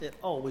It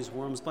always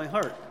warms my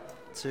heart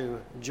to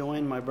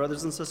join my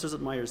brothers and sisters at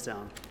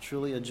Myerstown.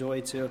 Truly a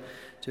joy to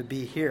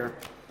be here.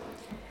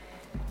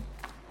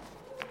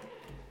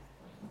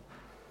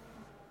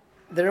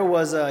 There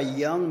was a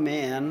young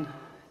man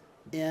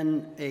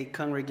in a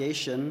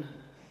congregation,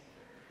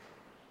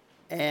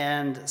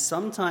 and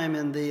sometime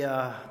in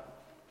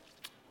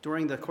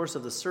during the course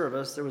of the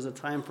service, there was a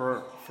time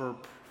for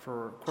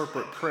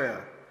corporate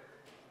prayer.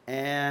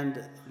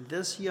 And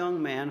this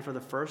young man, for the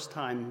first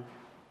time,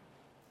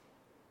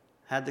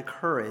 had the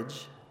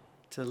courage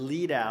to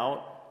lead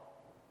out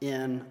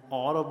in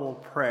audible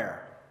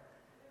prayer.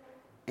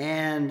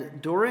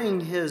 And during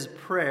his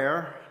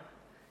prayer,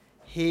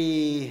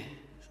 he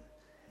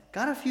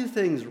got a few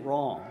things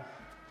wrong.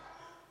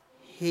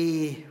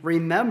 He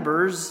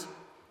remembers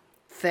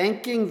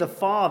thanking the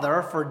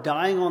Father for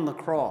dying on the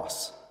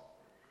cross.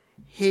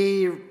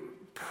 He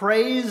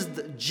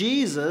praised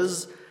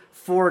Jesus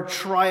for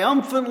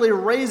triumphantly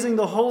raising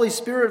the Holy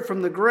Spirit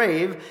from the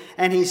grave,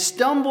 and he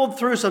stumbled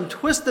through some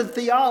twisted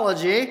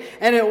theology,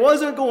 and it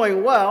wasn't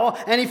going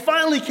well, and he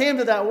finally came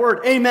to that word,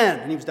 amen,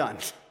 and he was done.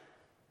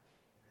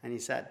 And he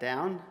sat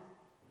down,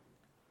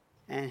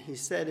 and he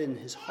said in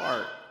his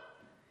heart,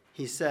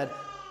 he said,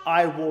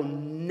 I will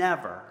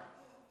never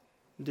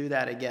do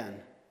that again,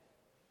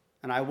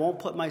 and I won't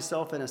put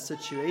myself in a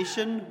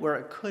situation where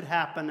it could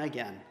happen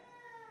again.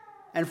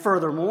 And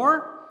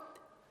furthermore,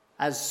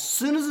 as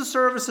soon as the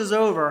service is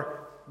over,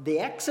 the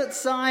exit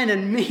sign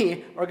and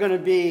me are going to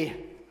be,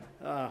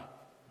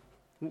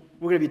 we're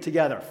going to be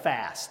together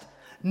fast.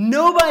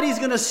 Nobody's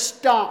going to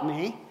stop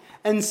me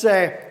and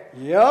say,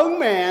 young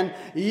man,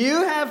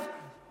 you have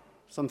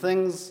some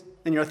things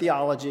in your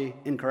theology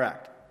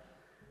incorrect.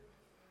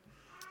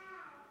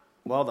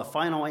 Well, the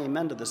final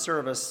amen to the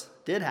service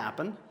did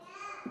happen,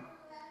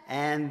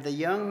 and the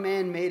young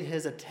man made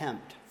his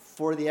attempt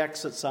for the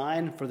exit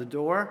sign, for the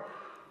door,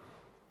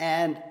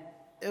 and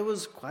it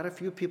was quite a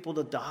few people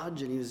to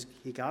dodge, and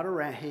he got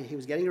around. He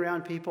was getting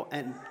around people,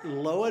 and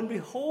lo and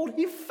behold,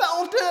 he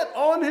felt it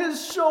on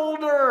his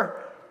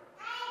shoulder.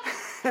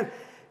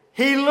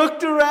 He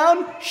looked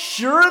around,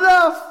 sure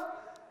enough,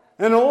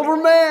 an older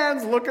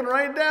man's looking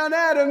right down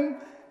at him.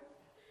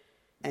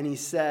 And he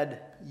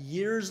said,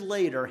 years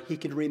later, he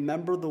could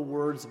remember the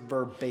words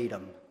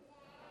verbatim.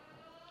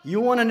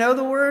 You want to know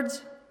the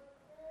words?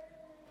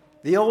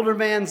 The older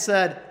man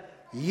said,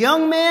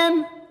 young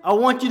man, I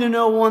want you to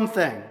know one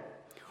thing.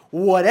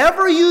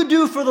 Whatever you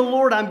do for the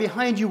Lord, I'm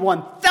behind you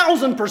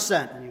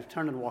 1,000%. And he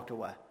turned and walked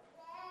away.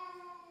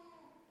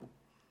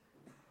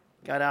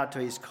 Got out to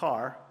his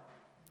car,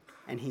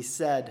 and he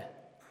said,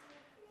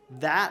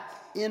 that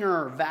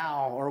inner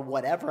vow or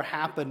whatever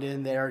happened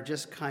in there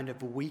just kind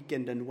of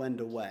weakened and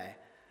went away.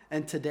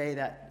 And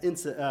today,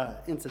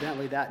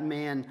 incidentally, that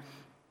man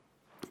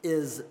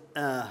is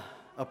a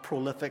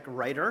prolific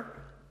writer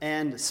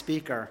and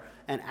speaker,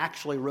 and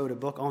actually wrote a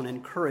book on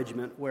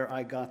encouragement where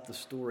I got the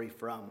story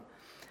from.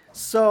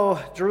 So,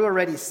 Drew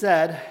already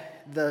said,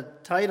 the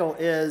title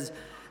is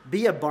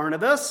Be a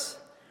Barnabas,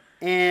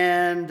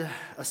 and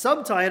a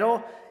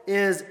subtitle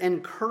is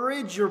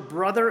Encourage Your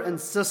Brother and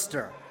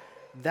Sister.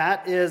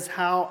 That is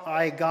how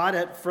I got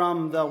it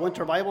from the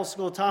Winter Bible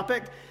School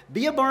topic.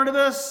 Be a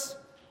Barnabas,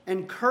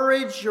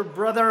 encourage your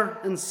brother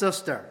and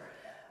sister.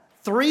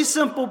 3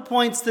 simple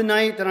points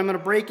tonight that I'm going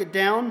to break it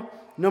down.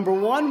 Number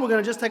 1, we're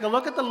going to just take a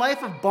look at the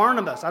life of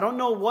Barnabas. I don't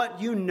know what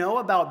you know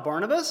about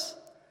Barnabas,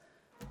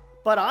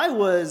 but I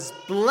was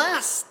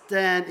blessed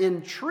and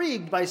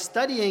intrigued by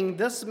studying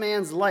this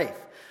man's life.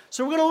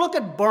 So we're going to look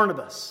at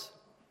Barnabas.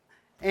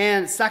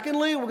 And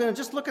secondly, we're going to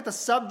just look at the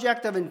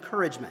subject of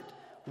encouragement,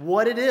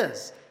 what it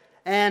is.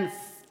 And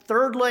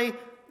thirdly,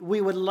 we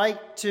would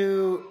like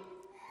to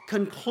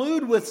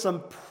conclude with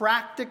some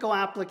practical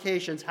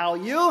applications, how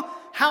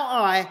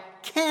I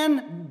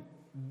can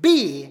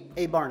be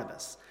a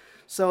Barnabas.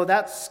 So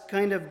that's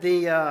kind of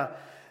the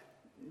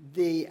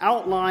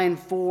outline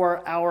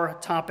for our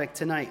topic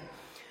tonight.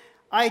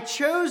 I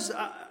chose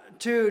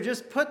to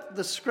just put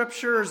the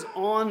scriptures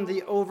on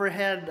the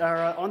overhead or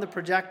on the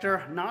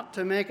projector, not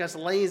to make us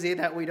lazy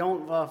that we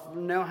don't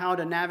know how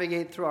to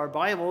navigate through our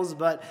Bibles,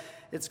 but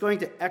it's going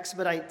to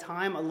expedite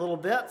time a little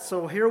bit.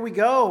 So here we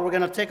go. We're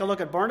going to take a look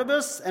at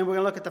Barnabas, and we're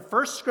going to look at the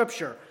first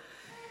scripture.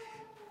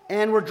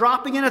 And we're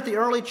dropping in at the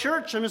early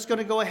church. I'm just going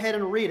to go ahead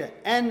and read it.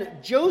 And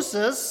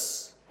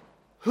Joseph,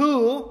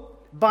 who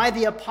by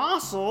the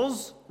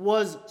apostles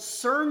was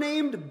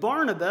surnamed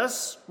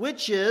Barnabas,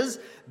 which is,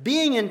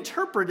 being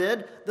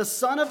interpreted, the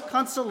son of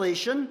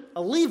consolation,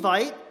 a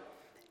Levite,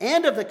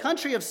 and of the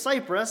country of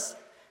Cyprus,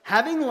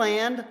 having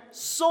land,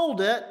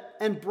 sold it,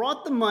 and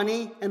brought the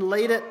money and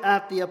laid it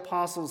at the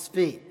apostles'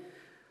 feet.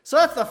 So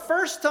that's the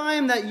first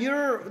time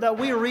that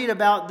we read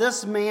about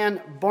this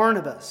man,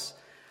 Barnabas.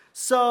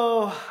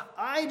 So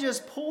I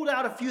just pulled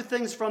out a few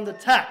things from the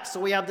text. So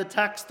we have the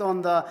text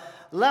on the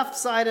left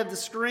side of the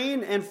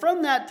screen. And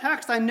from that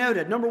text, I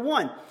noted, number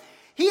 1,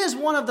 he is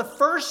one of the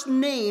first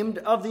named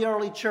of the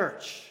early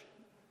church.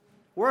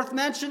 Worth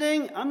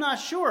mentioning? I'm not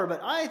sure,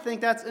 but I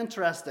think that's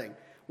interesting.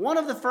 One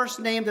of the first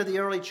named of the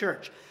early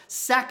church.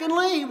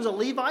 Secondly, he was a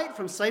Levite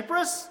from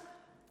Cyprus.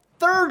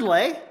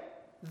 Thirdly,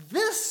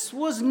 this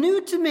was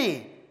new to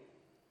me.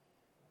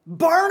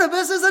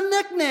 Barnabas is a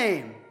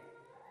nickname.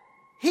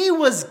 He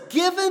was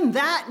given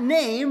that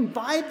name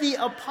by the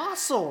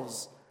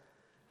apostles.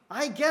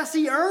 I guess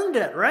he earned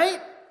it,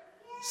 right?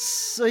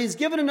 So he's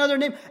given another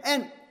name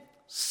and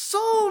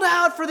sold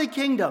out for the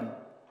kingdom.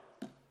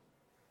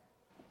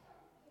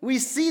 We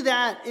see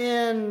that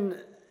in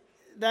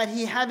that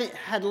he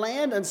had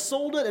land and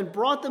sold it and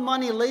brought the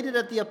money, laid it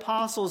at the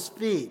apostles'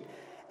 feet.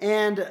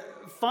 And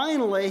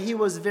finally, he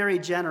was very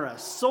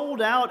generous,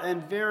 sold out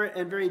and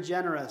very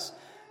generous.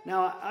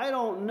 Now, I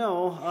don't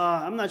know,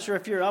 I'm not sure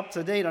if you're up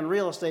to date on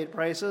real estate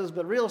prices,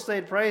 but real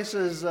estate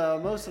prices,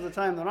 most of the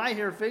time when I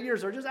hear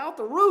figures, are just out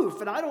the roof,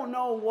 and I don't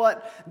know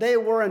what they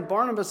were in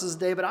Barnabas'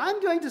 day, but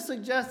I'm going to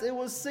suggest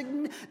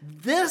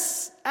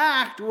this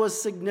act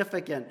was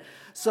significant.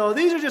 So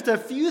these are just a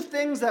few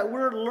things that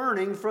we're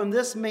learning from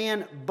this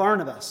man,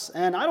 Barnabas.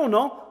 And I don't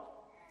know,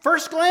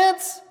 first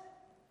glance,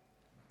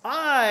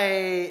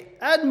 I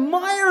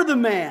admire the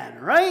man,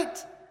 right?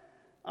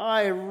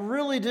 I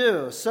really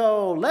do.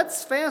 So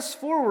let's fast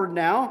forward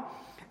now.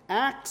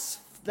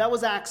 That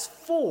was Acts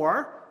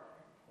 4.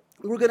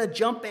 We're going to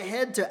jump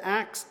ahead to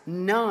Acts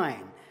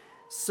 9.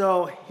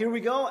 So here we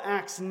go,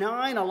 Acts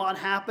 9. A lot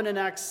happened in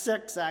Acts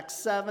 6, Acts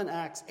 7,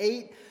 Acts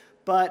 8.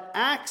 But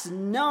Acts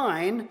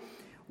 9,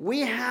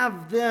 we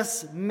have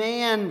this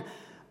man,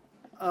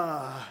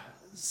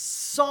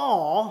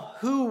 Saul,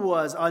 who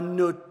was a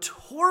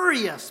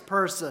notorious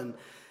person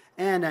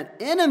and an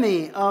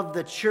enemy of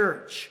the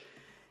church.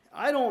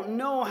 I don't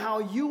know how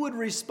you would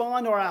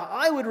respond or how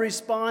I would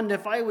respond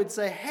if I would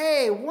say,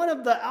 hey, one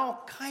of the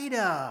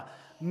Al-Qaeda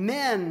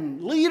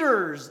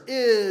leaders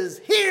is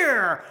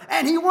here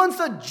and he wants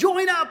to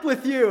join up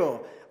with you.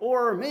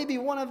 Or maybe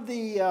one of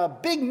the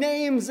big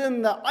names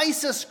in the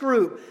ISIS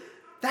group.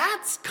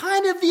 That's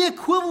kind of the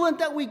equivalent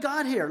that we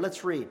got here.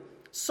 Let's read.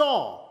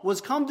 Saul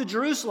was come to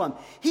Jerusalem.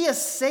 He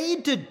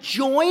essayed to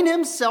join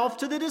himself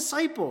to the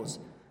disciples,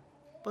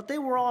 but they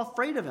were all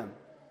afraid of him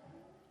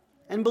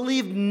and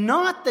believed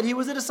not that he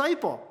was a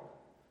disciple.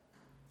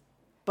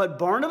 But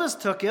Barnabas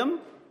took him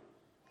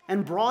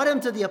and brought him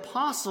to the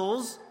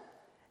apostles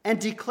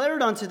and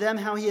declared unto them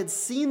how he had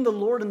seen the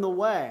Lord in the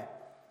way,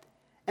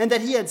 and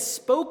that he had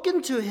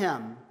spoken to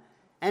him,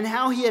 and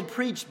how he had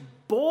preached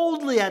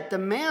boldly at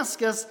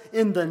Damascus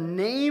in the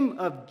name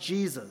of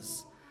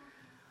Jesus.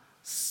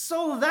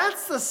 So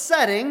that's the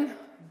setting.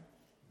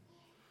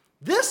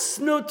 This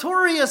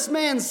notorious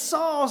man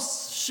Saul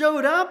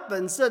showed up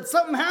and said,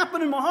 something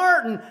happened in my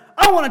heart and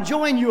I want to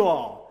join you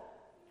all.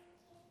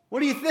 What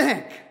do you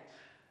think?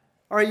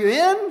 Are you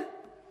in?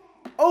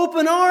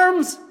 Open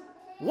arms?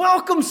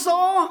 Welcome,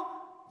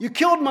 Saul. You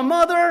killed my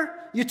mother.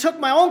 You took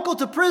my uncle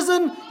to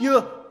prison.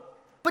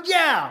 But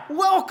yeah,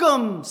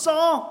 welcome,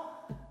 Saul.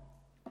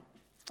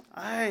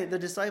 The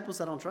disciples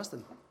said, I don't trust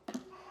him.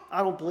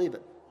 I don't believe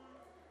it.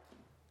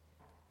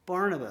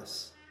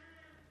 Barnabas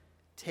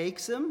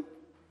takes him.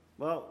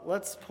 Well,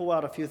 let's pull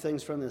out a few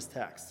things from this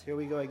text. Here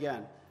we go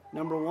again.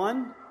 Number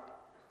one,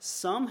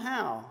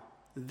 somehow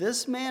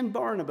this man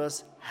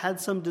Barnabas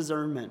had some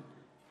discernment,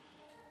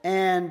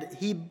 and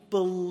he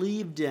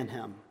believed in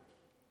him.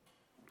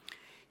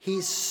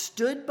 He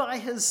stood by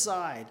his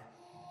side.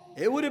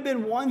 It would have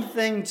been one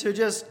thing to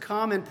just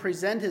come and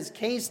present his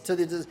case to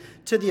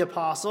the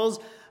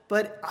apostles,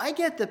 but I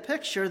get the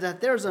picture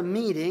that there's a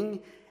meeting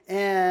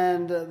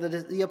and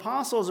the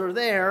apostles are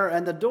there,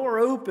 and the door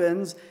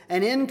opens,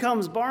 and in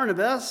comes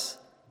Barnabas,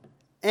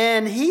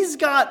 and he's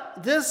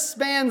got this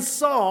man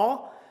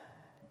Saul,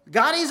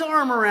 got his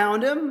arm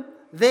around him.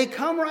 They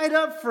come right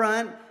up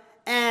front,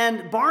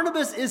 and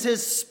Barnabas is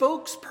his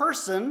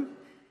spokesperson.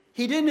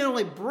 He didn't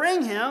only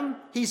bring him,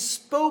 he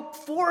spoke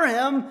for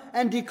him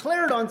and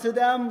declared unto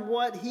them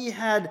what he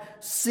had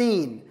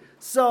seen.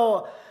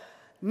 So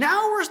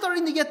now we're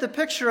starting to get the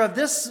picture of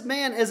this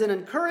man as an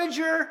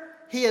encourager.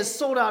 He is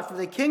sold out for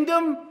the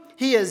kingdom.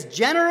 He is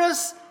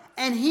generous,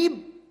 and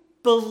he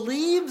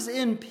believes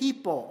in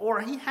people,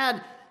 or he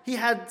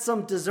had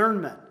some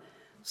discernment.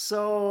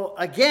 So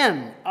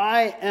again,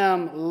 I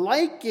am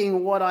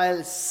liking what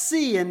I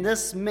see in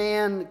this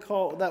man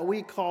that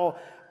we call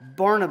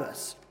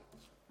Barnabas.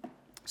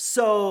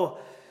 So,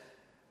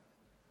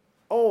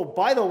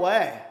 by the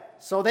way,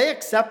 so they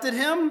accepted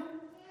him,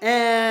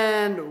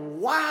 and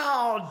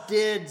wow,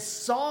 did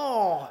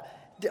Saul,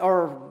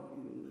 or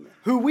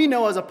who we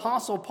know as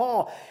Apostle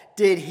Paul,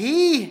 did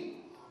he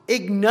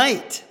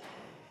ignite?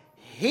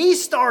 He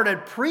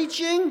started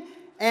preaching,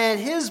 and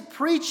his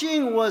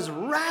preaching was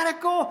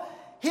radical.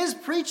 His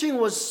preaching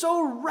was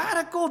so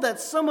radical that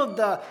some of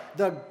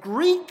the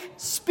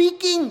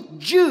Greek-speaking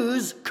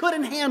Jews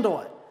couldn't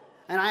handle it.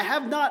 And I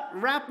have not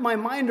wrapped my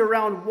mind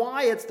around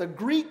why it's the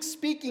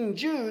Greek-speaking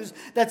Jews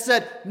that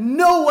said,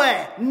 no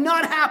way,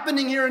 not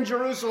happening here in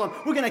Jerusalem.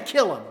 We're going to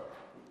kill him.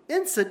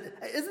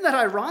 Isn't that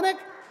ironic?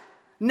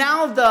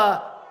 Now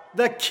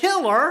the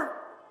killer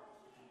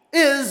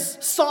is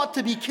sought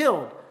to be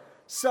killed.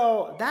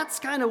 So that's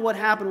kind of what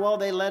happened. Well,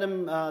 they let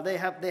him.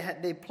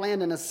 They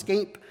planned an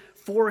escape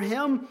for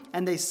him,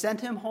 and they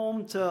sent him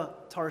home to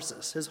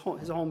Tarsus, his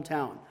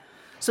hometown.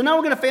 So now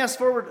we're going to fast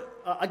forward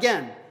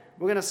again.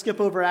 We're going to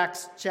skip over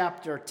Acts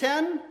chapter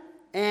 10,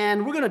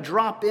 and we're going to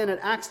drop in at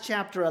Acts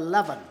chapter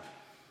 11.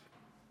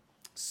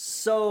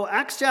 So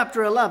Acts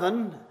chapter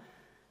 11.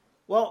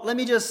 Well, let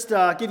me just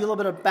give you a little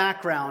bit of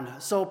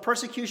background. So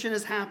persecution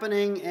is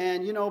happening,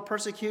 and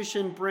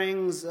persecution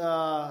brings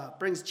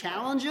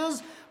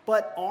challenges.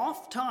 But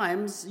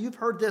oftentimes, you've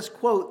heard this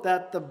quote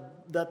that the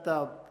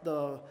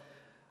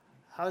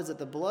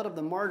blood of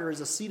the martyr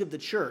is a seed of the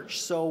church.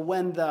 So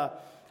when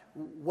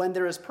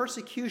there is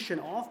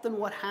persecution, often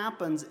what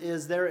happens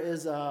is there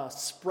is a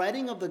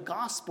spreading of the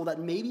gospel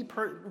that maybe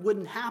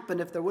wouldn't happen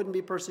if there wouldn't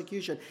be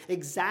persecution.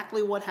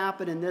 Exactly what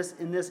happened in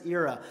this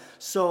era.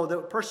 So the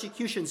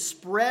persecution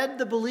spread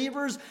the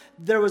believers.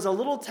 There was a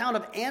little town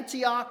of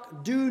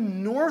Antioch due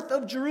north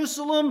of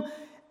Jerusalem,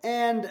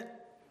 and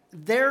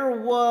there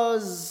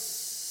was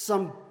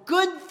some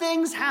good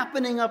things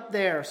happening up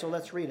there. So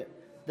let's read it.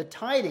 The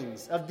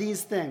tidings of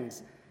these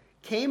things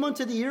came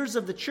unto the ears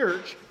of the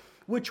church,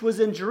 which was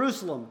in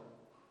Jerusalem.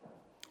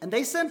 And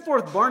they sent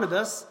forth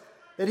Barnabas,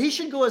 that he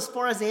should go as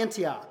far as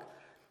Antioch.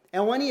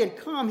 And when he had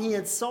come, he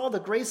had saw the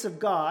grace of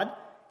God.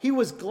 He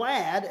was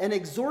glad and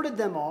exhorted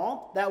them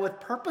all, that with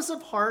purpose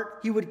of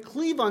heart he would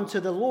cleave unto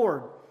the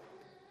Lord.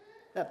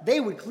 That they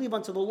would cleave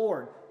unto the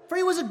Lord. For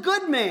he was a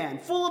good man,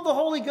 full of the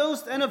Holy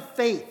Ghost and of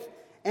faith.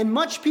 And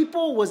much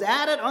people was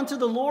added unto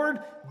the Lord.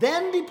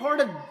 Then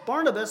departed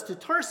Barnabas to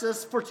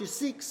Tarsus for to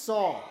seek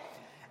Saul.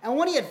 And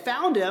when he had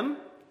found him,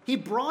 he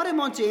brought him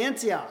unto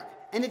Antioch.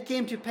 And it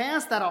came to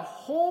pass that a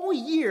whole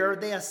year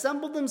they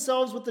assembled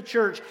themselves with the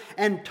church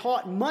and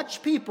taught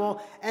much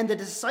people. And the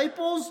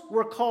disciples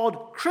were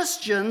called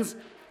Christians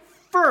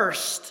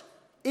first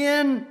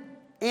in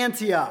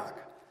Antioch.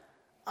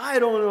 I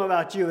don't know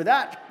about you.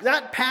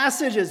 That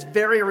passage is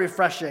very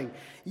refreshing.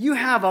 You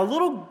have a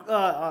little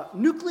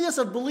nucleus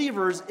of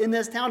believers in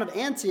this town of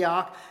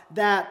Antioch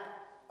that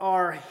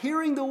are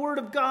hearing the word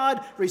of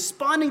God,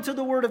 responding to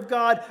the word of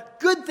God.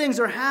 Good things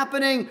are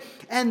happening.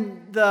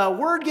 And the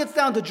word gets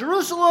down to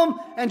Jerusalem.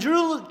 And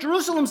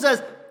Jerusalem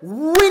says,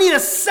 we need to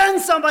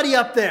send somebody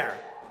up there.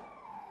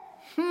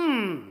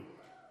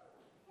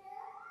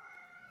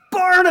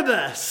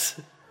 Barnabas.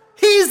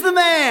 He's the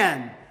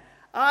man.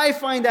 I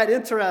find that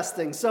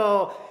interesting.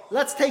 So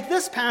let's take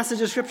this passage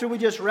of scripture we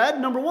just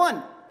read. Number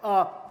one,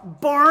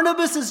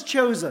 Barnabas is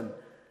chosen.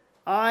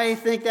 I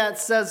think that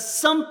says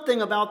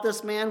something about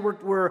this man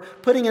we're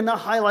putting in the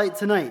highlight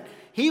tonight.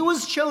 He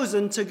was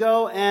chosen to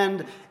go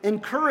and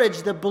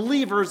encourage the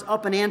believers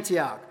up in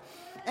Antioch.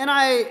 And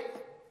I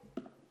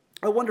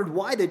wondered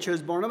why they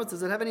chose Barnabas.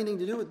 Does it have anything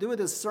to do with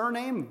his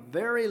surname?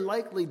 Very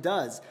likely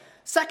does.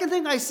 Second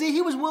thing I see,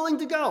 he was willing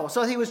to go.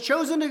 So he was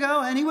chosen to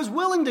go, and he was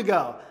willing to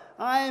go.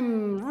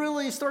 I'm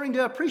really starting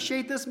to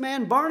appreciate this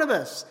man,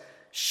 Barnabas.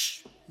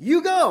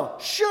 You go.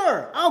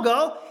 Sure, I'll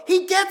go.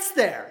 He gets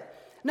there.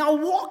 Now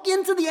walk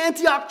into the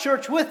Antioch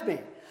church with me.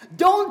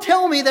 Don't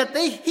tell me that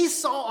he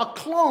saw a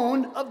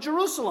clone of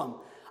Jerusalem.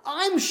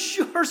 I'm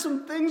sure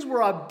some things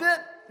were a bit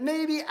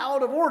maybe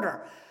out of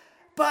order.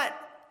 But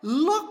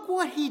look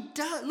what he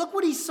does. Look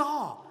what he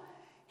saw.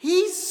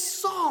 He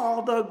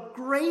saw the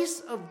grace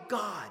of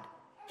God.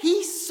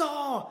 He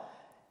saw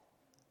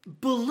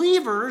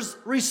believers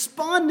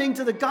responding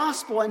to the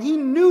gospel, and he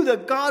knew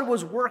that God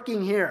was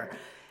working here.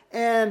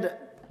 And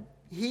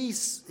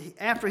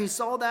after he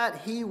saw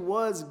that, he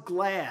was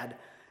glad.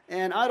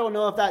 And I don't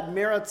know if that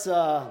merits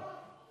a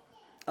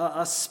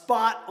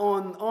spot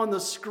on the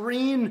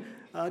screen,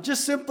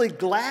 just simply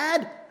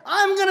glad.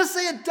 I'm going to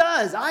say it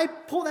does. I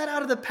pull that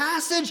out of the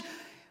passage.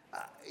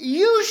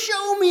 You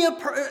tell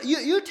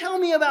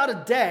me about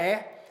a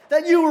day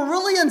that you were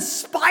really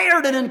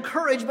inspired and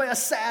encouraged by a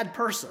sad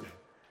person.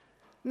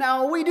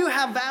 Now, we do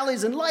have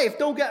valleys in life,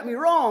 don't get me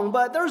wrong,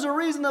 but there's a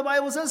reason the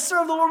Bible says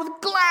serve the Lord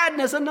with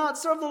gladness and not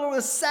serve the Lord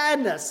with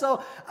sadness.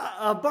 So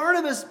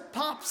Barnabas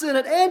pops in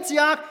at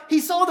Antioch.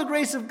 He saw the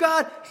grace of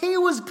God. He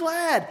was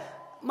glad.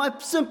 My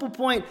simple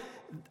point,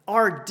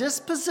 our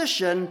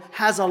disposition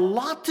has a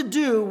lot to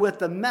do with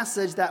the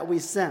message that we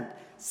send.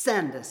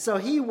 So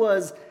he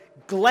was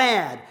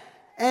glad.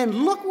 And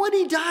look what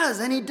he does,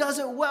 and he does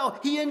it well.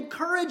 He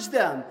encouraged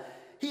them.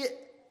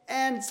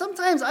 And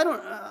sometimes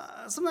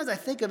sometimes I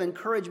think of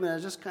encouragement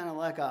as just kind of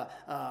like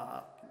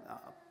a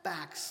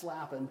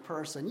back-slapping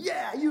person.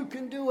 Yeah, you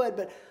can do it.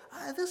 But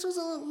this was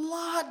a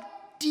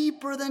lot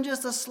deeper than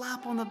just a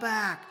slap on the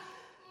back.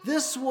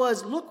 This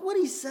was, look what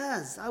he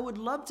says. I would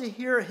love to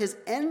hear his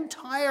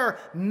entire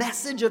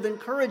message of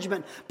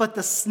encouragement. But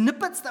the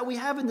snippets that we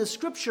have in the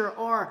scripture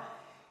are,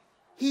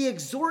 he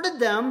exhorted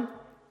them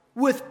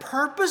with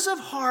purpose of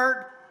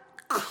heart,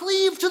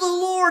 cleave to the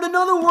Lord. In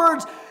other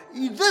words,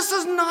 this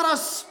is not a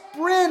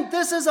sprint.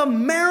 This is a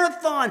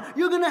marathon.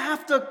 You're going to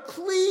have to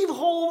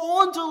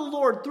hold on to the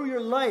Lord through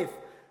your life.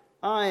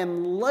 I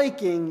am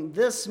liking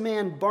this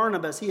man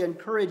Barnabas. He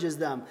encourages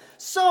them.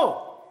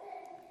 So,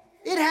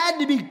 It had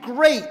to be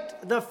great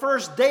the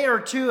first day or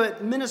two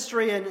at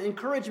ministry and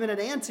encouragement at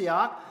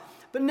Antioch.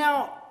 But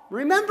now,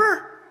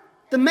 remember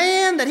the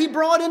man that he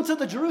brought into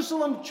the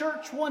Jerusalem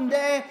church one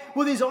day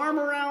with his arm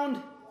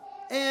around,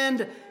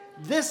 and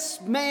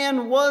this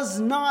man was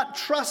not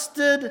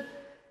trusted.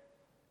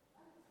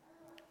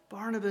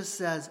 Barnabas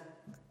says,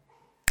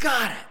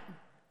 got it.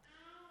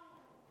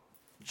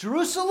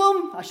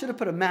 Jerusalem, I should have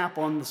put a map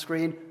on the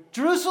screen.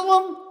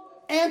 Jerusalem,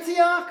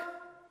 Antioch,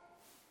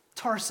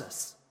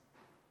 Tarsus.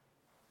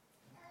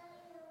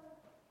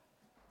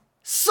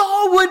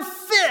 Saul would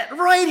fit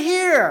right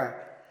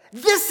here.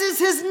 This is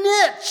his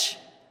niche.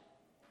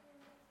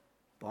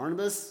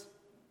 Barnabas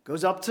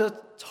goes up to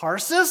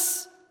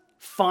Tarsus,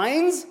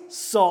 finds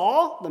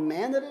Saul, the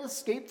man that had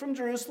escaped from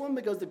Jerusalem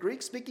because the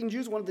Greek-speaking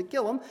Jews wanted to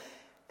kill him,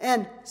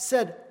 and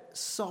said,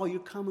 Saul, you're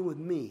coming with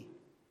me.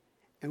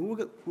 And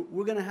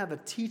we're going to have a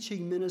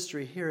teaching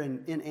ministry here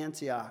in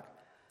Antioch.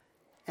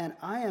 And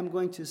I am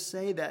going to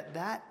say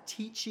that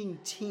teaching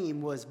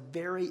team was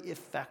very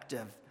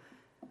effective.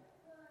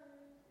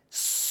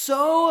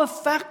 So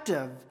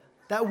effective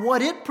that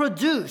what it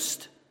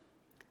produced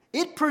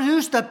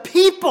a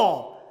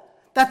people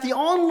that the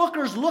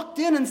onlookers looked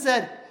in and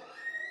said,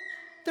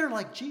 they're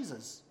like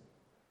Jesus.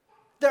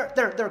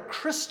 They're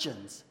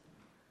Christians.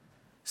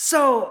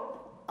 So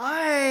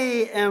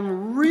I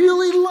am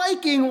really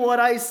liking what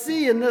I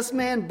see in this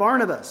man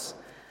Barnabas.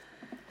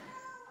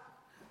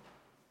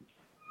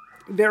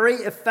 Very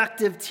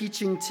effective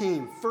teaching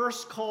team.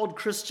 First called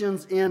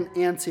Christians in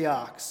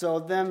Antioch. So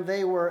then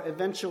they were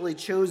eventually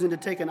chosen to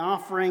take an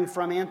offering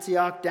from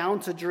Antioch down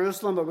to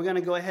Jerusalem. But we're going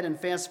to go ahead and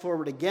fast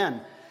forward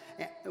again.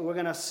 We're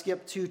going to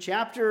skip 2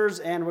 chapters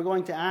and we're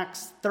going to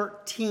Acts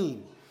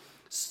 13.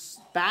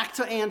 Back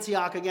to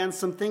Antioch again.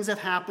 Some things have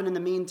happened in the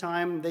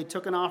meantime. They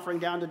took an offering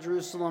down to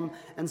Jerusalem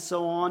and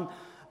so on.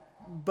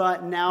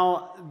 But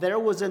now there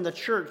was in the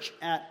church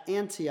at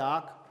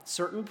Antioch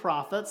certain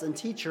prophets and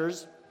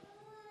teachers.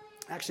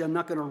 Actually, I'm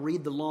not going to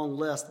read the long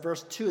list.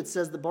 Verse 2, it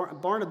says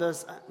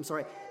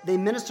they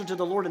ministered to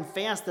the Lord and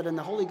fasted, and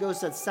the Holy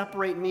Ghost said,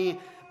 separate me,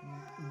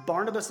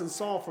 Barnabas and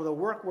Saul, for the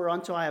work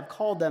whereunto I have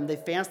called them. They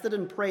fasted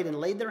and prayed and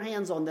laid their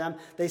hands on them.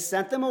 They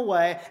sent them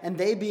away, and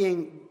they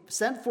being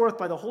sent forth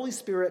by the Holy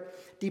Spirit,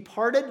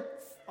 departed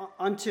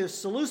unto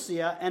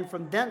Seleucia, and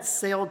from thence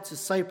sailed to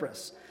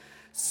Cyprus.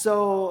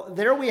 So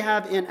there we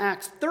have in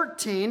Acts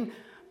 13,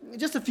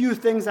 just a few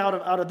things out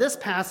of this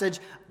passage.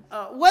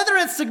 Whether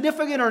it's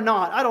significant or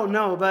not, I don't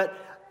know, but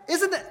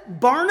isn't it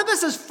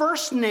Barnabas is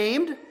first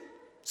named,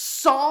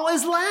 Saul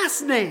is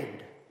last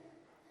named?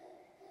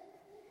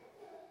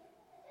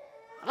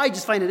 I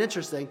just find it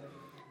interesting.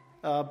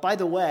 By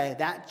the way,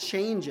 that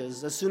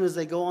changes as soon as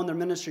they go on their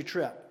ministry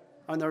trip,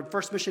 on their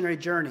first missionary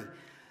journey.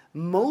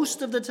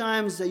 Most of the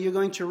times that you're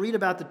going to read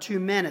about the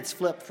 2 men, it's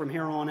flipped from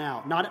here on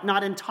out.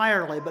 Not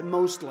entirely, but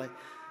mostly.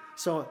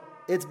 So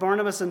it's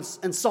Barnabas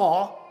and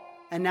Saul,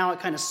 and now it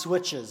kind of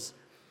switches.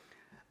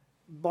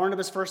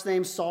 Barnabas first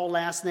name, Saul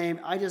last name.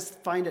 I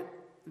just find it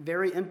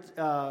very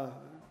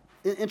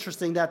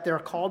interesting that they're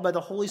called by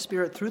the Holy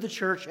Spirit through the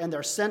church and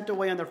they're sent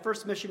away on their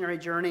first missionary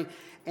journey.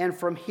 And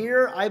from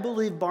here, I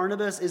believe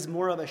Barnabas is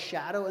more of a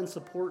shadow and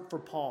support for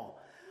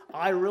Paul.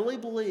 I really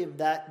believe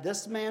that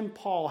this man,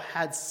 Paul,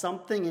 had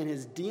something in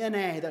his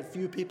DNA that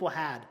few people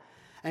had.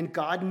 And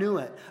God knew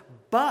it.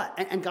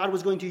 And God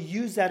was going to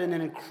use that in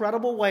an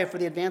incredible way for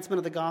the advancement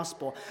of the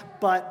gospel.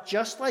 But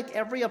just like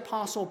every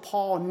apostle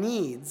Paul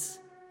needs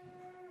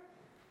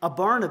a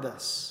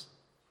Barnabas,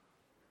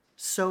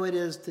 so it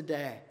is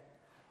today.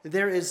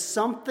 There is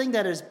something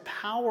that is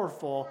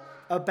powerful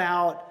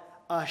about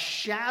a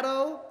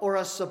shadow or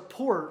a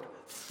support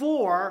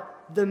for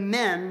the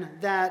men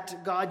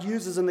that God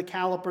uses in the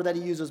caliber that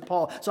he uses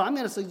Paul. So I'm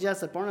going to suggest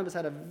that Barnabas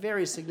had a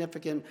very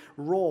significant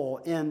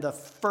role in the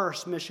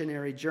first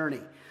missionary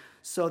journey.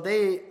 So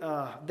they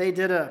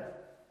did a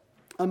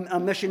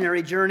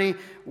missionary journey.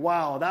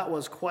 Wow, that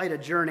was quite a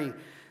journey.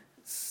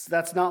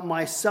 That's not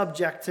my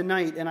subject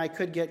tonight, and I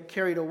could get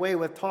carried away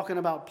with talking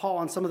about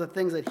Paul and some of the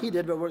things that he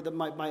did, but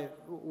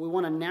we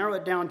want to narrow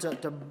it down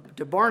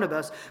to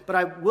Barnabas. But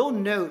I will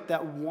note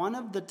that one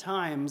of the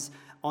times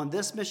on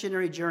this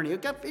missionary journey,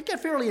 it got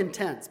fairly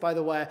intense, by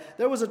the way.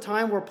 There was a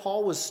time where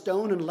Paul was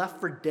stoned and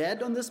left for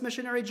dead on this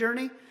missionary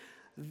journey.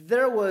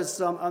 There was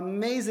some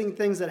amazing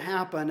things that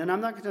happened, and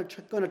I'm not going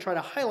to try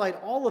to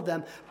highlight all of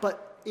them,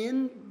 but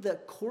in the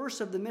course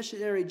of the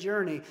missionary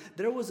journey,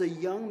 there was a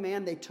young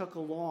man they took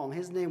along.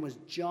 His name was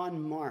John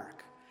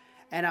Mark.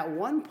 And at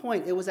one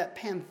point, it was at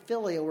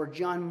Pamphylia where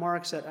John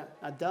Mark said,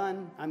 I'm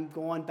done. I'm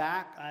going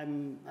back.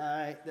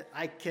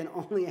 I can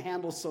only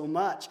handle so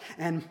much.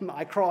 And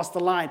I crossed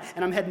the line,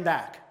 and I'm heading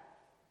back.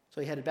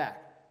 So he headed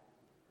back.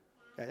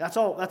 Okay, that's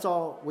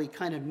all we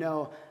kind of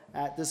know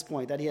at this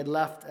point, that he had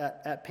left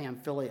at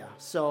Pamphylia.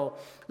 So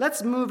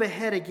let's move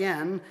ahead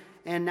again.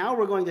 And now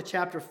we're going to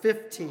chapter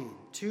 15,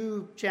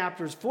 2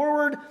 chapters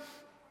forward.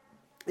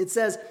 It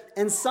says,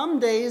 and some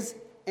days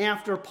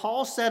after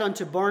Paul said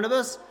unto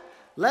Barnabas,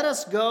 Let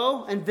us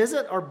go and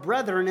visit our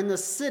brethren in the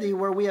city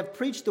where we have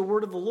preached the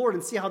word of the Lord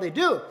and see how they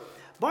do.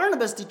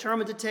 Barnabas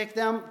determined to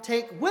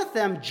take with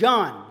them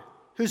John,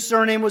 whose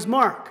surname was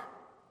Mark.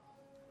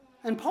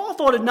 And Paul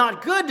thought it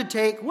not good to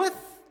take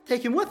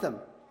him with them,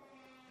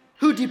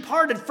 who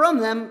departed from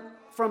them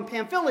from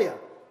Pamphylia.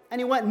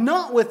 And he went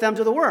not with them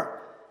to the work.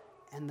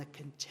 And the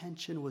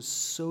contention was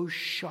so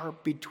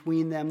sharp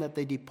between them that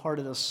they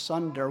departed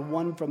asunder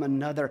one from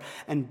another.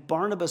 And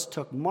Barnabas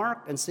took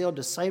Mark and sailed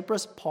to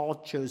Cyprus. Paul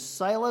chose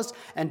Silas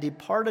and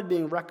departed,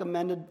 being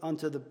recommended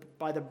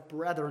by the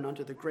brethren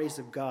unto the grace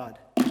of God.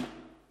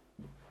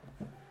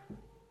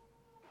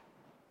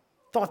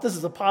 Thought this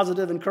is a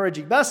positive,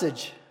 encouraging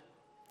message.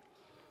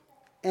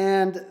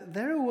 And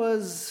there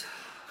was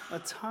a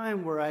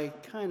time where I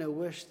kind of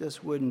wish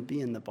this wouldn't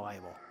be in the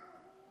Bible.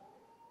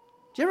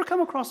 Do you ever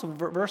come across a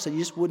verse that you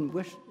just wouldn't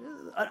wish,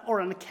 or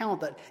an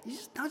account that you're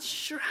just not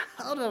sure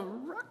how to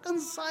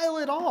reconcile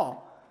it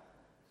all?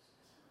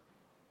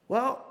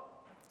 Well,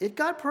 it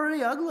got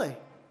pretty ugly.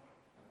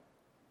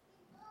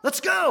 Let's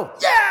go.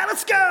 Yeah,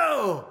 let's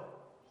go.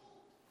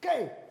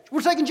 Okay,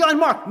 we're taking John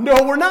Mark.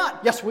 No, we're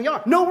not. Yes, we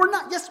are. No, we're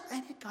not. Yes,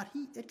 and it got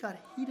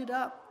heated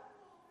up.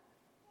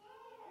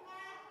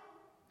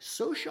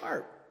 So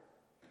sharp.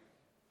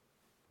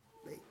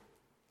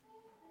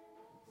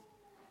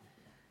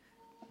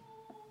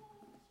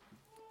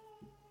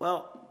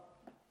 Well,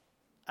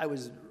 I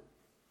was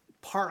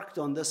parked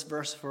on this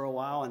verse for a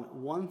while, and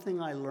one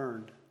thing I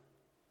learned: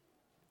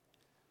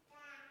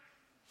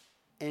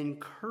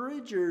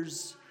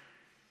 encouragers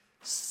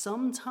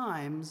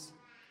sometimes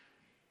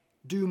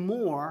do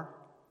more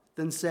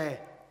than say,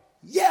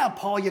 "Yeah,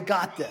 Paul, you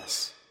got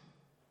this."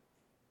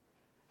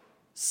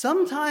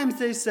 Sometimes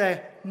they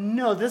say,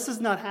 "No, this is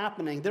not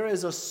happening. There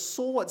is a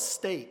soul at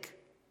stake."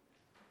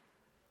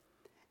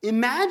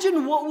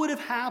 Imagine what would have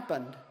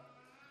happened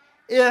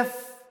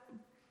if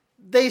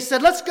they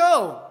said, "Let's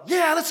go.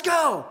 Yeah, let's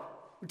go.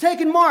 We're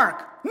taking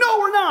Mark." "No,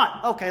 we're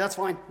not." "Okay, that's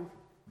fine."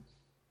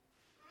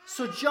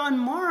 So John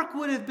Mark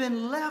would have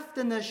been left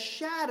in the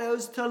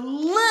shadows to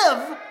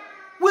live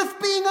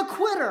with being a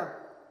quitter.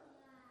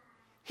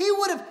 He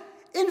would have,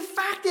 in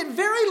fact, it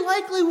very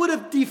likely would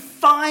have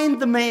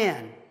defined the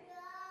man.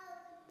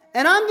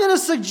 And I'm going to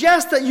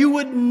suggest that you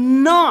would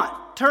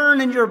not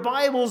turn in your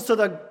Bibles to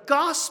the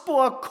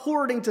Gospel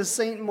according to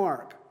St.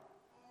 Mark.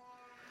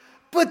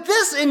 But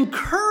this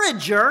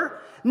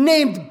encourager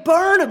named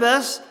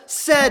Barnabas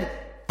said,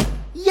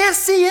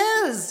 "Yes, he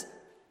is.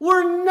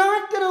 We're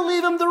not going to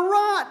leave him to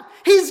rot.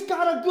 He's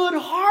got a good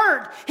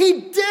heart.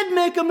 He did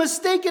make a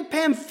mistake at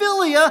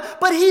Pamphylia,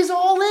 but he's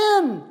all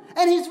in,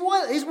 and he's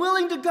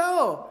willing to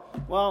go."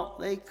 Well,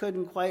 they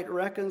couldn't quite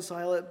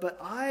reconcile it, but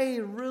I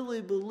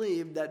really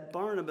believe that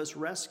Barnabas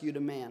rescued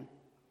a man.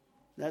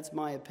 That's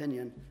my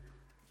opinion.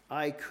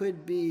 I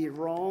could be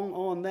wrong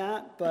on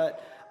that,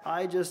 but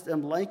I just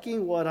am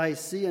liking what I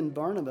see in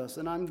Barnabas,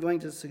 and I'm going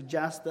to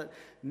suggest that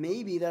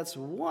maybe that's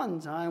one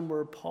time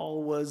where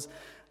Paul was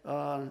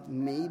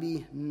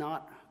maybe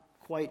not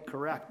quite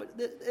correct. But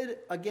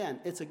again,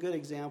 it's a good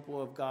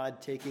example of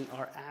God taking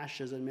our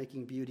ashes and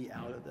making beauty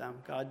out of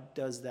them. God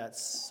does that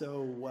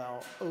so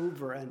well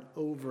over and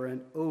over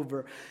and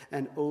over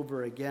and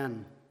over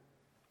again.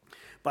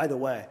 By the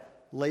way,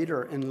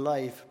 later in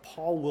life,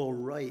 Paul will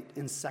write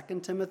in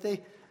 2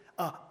 Timothy,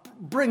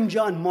 "Bring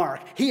John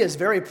Mark. He is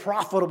very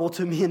profitable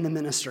to me in the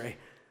ministry."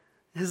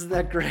 Isn't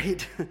that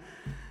great?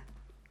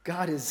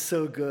 God is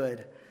so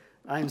good.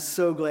 I'm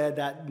so glad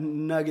that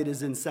nugget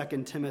is in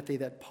 2 Timothy,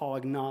 that Paul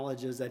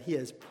acknowledges that he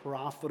is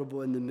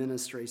profitable in the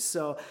ministry.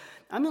 So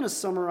I'm going to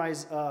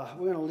summarize. We're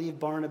going to leave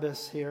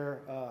Barnabas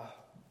here.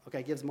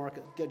 Gives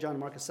John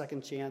Mark a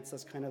second chance.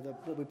 That's kind of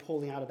what we're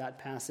pulling out of that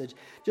passage.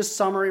 Just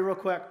summary real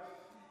quick.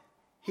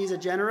 He's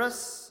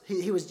generous.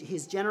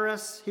 He's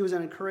generous. He was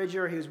an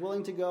encourager. He was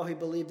willing to go. He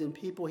believed in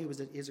people.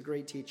 He's a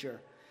great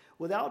teacher.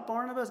 Without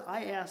Barnabas,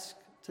 I ask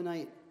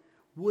tonight,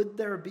 would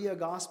there be a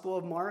Gospel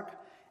of Mark?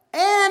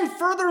 And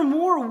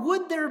furthermore,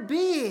 would there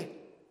be,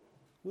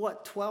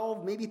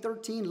 12, maybe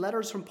 13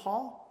 letters from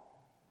Paul?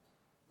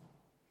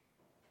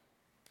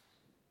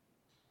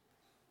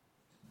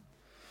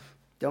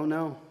 Don't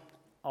know.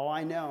 All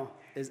I know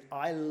is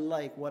I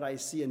like what I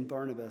see in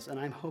Barnabas, and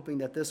I'm hoping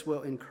that this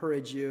will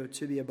encourage you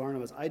to be a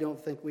Barnabas. I don't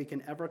think we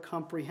can ever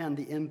comprehend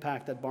the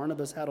impact that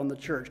Barnabas had on the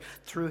church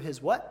through his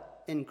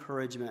what?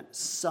 Encouragement.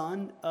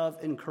 Son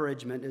of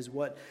encouragement is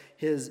what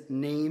his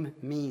name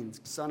means.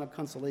 Son of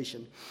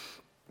consolation.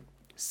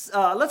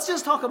 Let's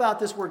just talk about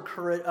this word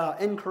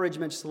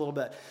encouragement just a little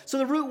bit. So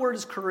the root word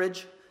is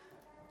courage.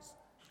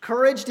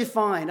 Courage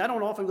defined. I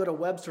don't often go to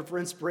Webster for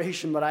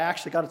inspiration, but I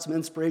actually got some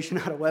inspiration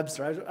out of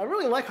Webster. I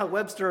really like how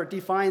Webster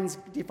defines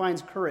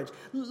courage.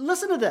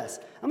 Listen to this.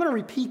 I'm going to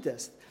repeat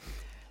this.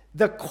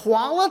 The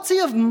quality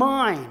of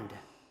mind,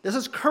 this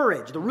is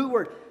courage, the root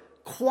word,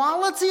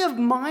 quality of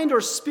mind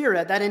or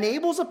spirit that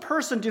enables a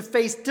person to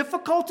face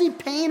difficulty,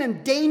 pain,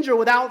 and danger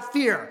without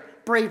fear.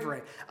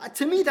 Bravery.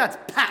 To me, that's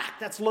packed.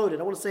 That's loaded.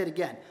 I want to say it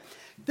again.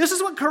 This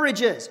is what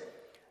courage is.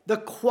 The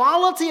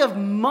quality of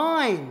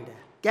mind.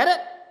 Get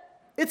it?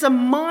 It's a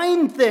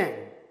mind thing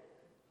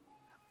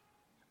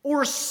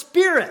or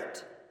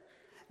spirit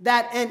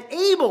that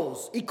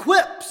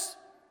equips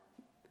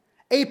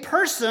a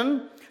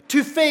person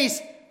to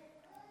face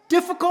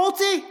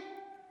difficulty,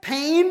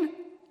 pain,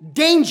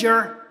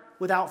 danger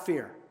without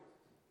fear.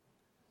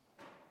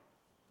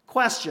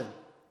 Question: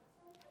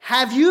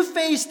 have you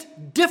faced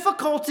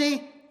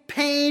difficulty,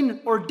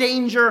 pain, or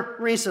danger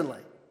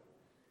recently?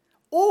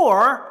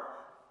 Or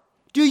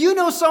do you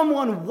know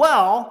someone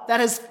well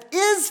that is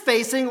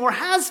facing or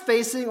has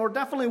facing or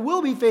definitely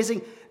will be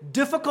facing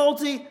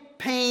difficulty,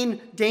 pain,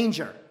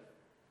 danger?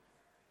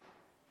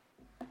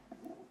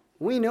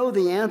 We know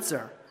the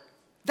answer.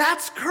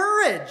 That's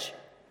courage.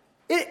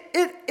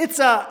 It's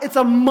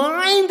a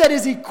mind that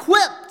is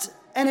equipped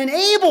and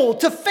enabled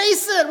to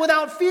face it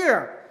without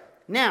fear.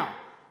 Now,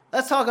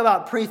 let's talk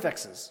about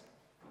prefixes.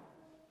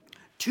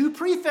 2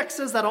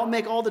 prefixes that'll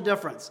make all the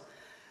difference.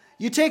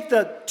 You take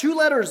the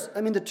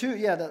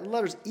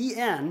letters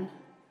E-N,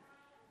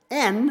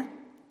 N,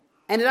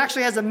 and it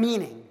actually has a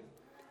meaning.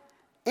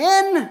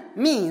 N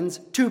means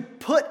to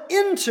put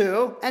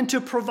into and to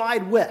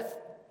provide with.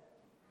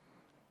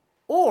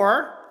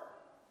 Or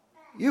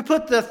you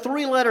put the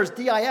 3 letters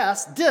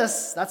D-I-S,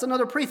 dis, that's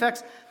another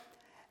prefix.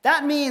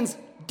 That means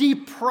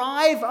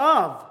deprive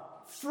of,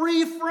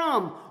 free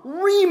from,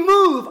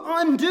 remove,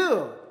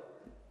 undo.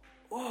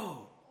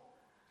 Whoa.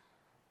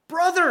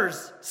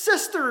 Brothers,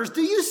 sisters,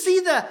 do you see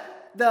the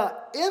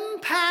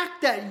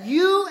impact that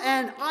you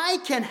and I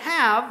can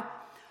have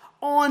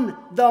on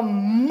the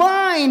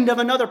mind of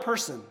another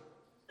person?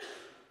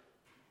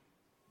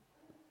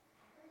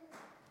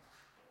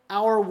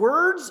 Our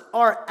words,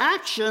 our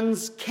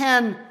actions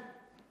can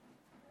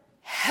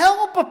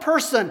help a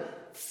person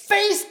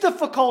face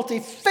difficulty,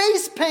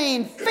 face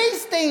pain,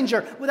 face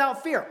danger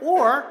without fear.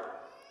 Or,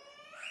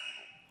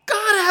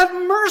 God have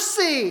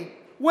mercy,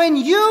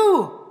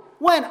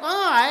 when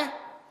I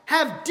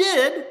have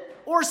did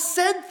or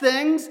said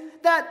things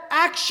that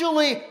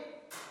actually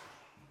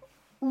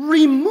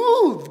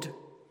removed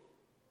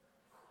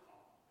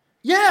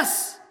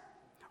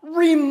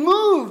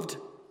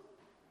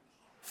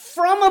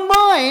from a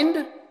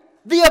mind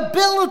the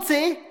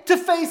ability to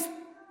face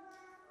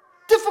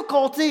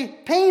difficulty,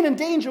 pain, and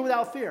danger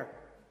without fear.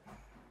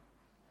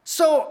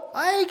 So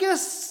I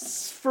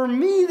guess for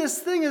me, this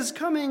thing is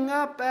coming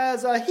up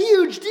as a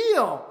huge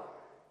deal.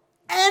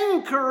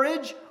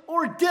 Encourage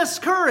or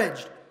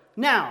discouraged.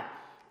 Now,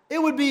 it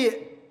would be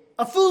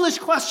a foolish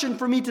question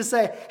for me to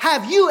say,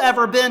 have you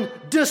ever been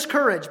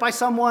discouraged by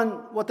someone,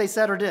 what they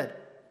said or did?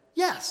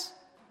 Yes.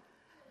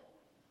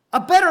 A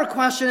better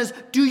question is,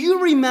 do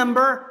you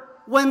remember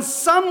when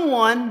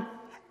someone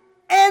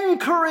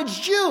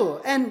encouraged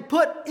you and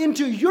put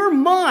into your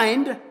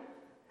mind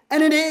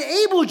and it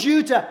enabled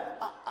you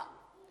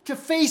to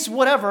face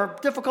whatever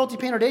difficulty,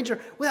 pain, or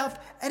danger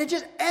and it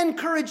just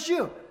encouraged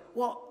you?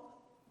 Well,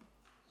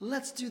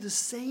 let's do the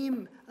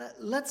same.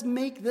 Let's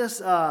make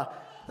this a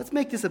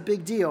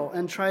big deal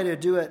and try to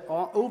do it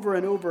over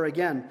and over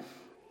again.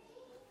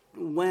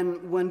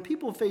 When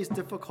people face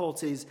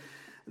difficulties,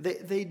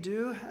 they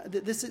do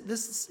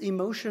this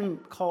emotion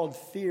called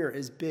fear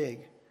is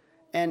big,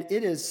 and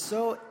it is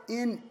so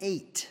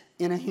innate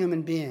in a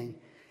human being.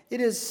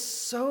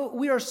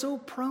 We are so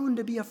prone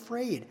to be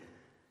afraid.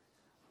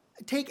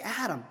 Take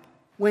Adam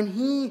when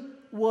he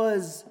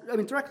was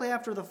directly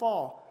after the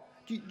fall.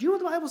 Do you know what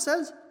the Bible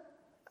says?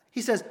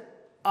 He says,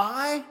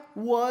 I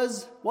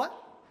was what?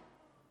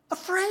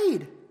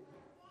 Afraid.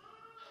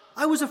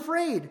 I was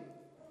afraid.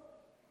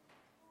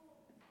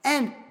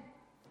 And it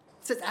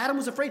says Adam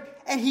was afraid.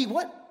 And he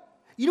what?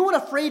 You know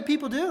what afraid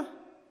people do?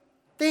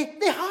 They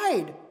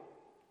hide.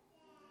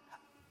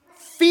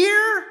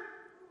 Fear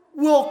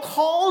will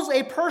cause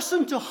a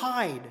person to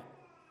hide.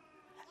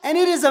 And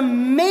it is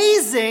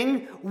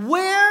amazing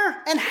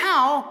where and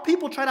how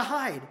people try to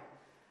hide.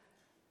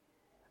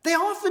 They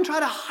often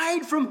try to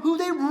hide from who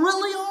they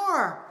really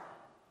are.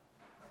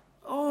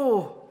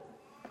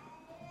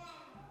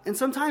 And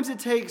sometimes it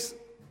takes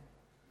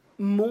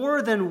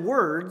more than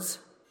words.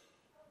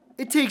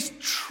 It takes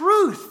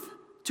truth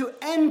to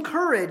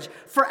encourage.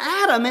 For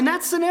Adam, in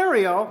that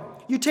scenario,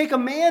 you take a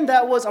man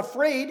that was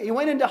afraid, he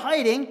went into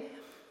hiding,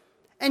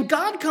 and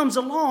God comes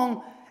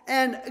along,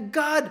 and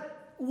God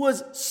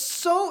was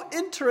so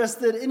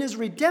interested in his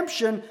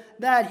redemption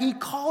that he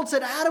called,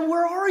 said, Adam,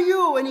 where are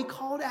you? And he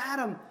called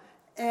Adam.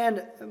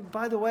 And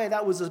by the way,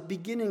 that was the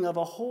beginning of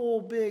a whole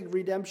big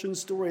redemption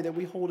story that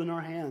we hold in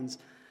our hands.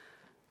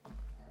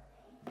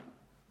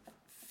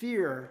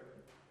 Fear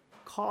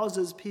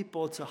causes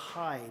people to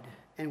hide,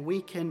 and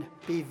we can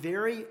be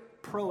very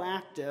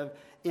proactive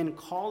in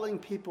calling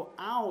people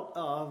out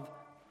of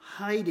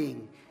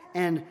hiding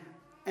and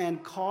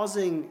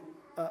causing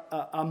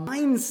a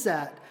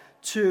mindset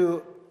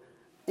to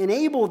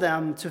enable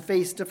them to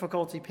face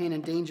difficulty, pain,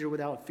 and danger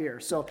without fear.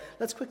 So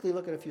let's quickly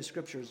look at a few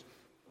scriptures.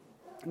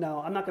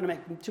 No, I'm not going to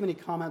make too many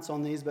comments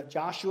on these, but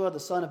Joshua, the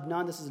son of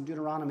Nun, this is in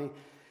Deuteronomy,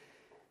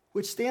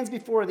 which stands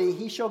before thee,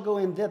 he shall go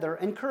in thither,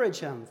 encourage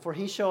him, for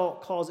he shall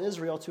cause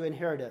Israel to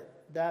inherit it.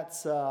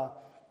 That's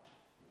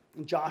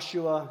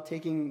Joshua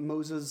taking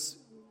Moses'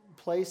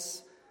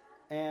 place,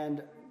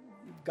 and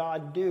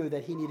God knew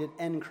that he needed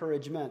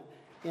encouragement.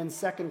 In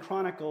 2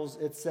 Chronicles,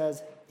 it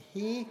says,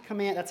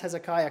 that's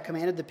Hezekiah,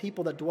 commanded the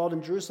people that dwelled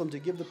in Jerusalem to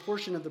give the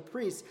portion of the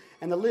priests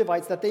and the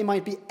Levites that they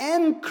might be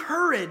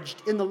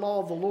encouraged in the law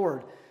of the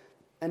Lord.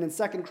 And in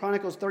 2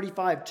 Chronicles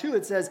 35:2,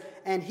 it says,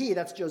 and he,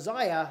 that's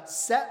Josiah,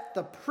 set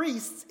the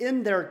priests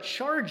in their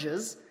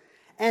charges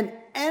and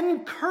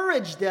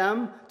encouraged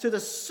them to the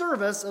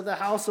service of the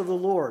house of the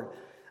Lord.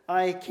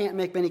 I can't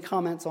make many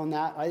comments on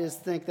that. I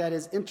just think that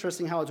is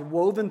interesting how it's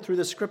woven through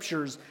the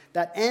scriptures.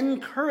 That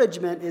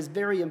encouragement is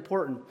very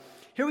important.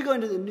 Here we go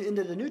into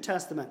the New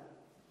Testament.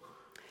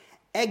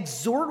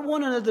 Exhort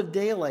one another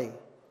daily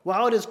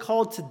while it is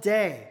called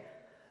today,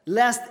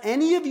 lest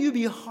any of you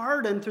be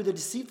hardened through the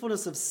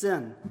deceitfulness of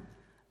sin.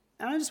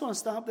 And I just want to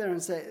stop there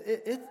and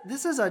say,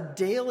 this is a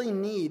daily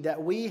need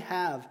that we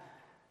have.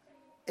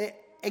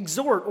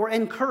 Exhort or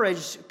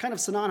encourage, kind of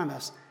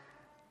synonymous.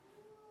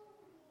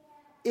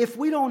 If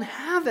we don't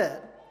have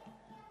it,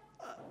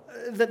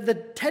 the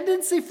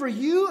tendency for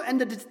you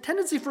and the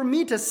tendency for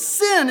me to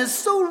sin is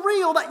so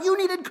real that you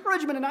need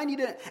encouragement and I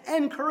need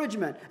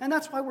encouragement. And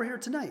that's why we're here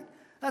tonight.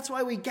 That's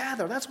why we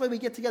gather. That's why we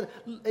get together.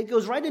 It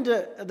goes right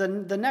into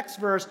the next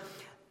verse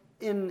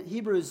in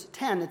Hebrews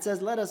 10. It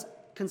says, let us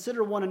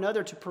consider one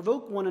another to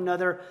provoke one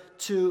another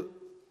to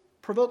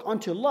provoke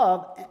unto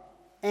love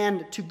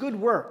and to good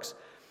works,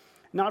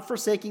 not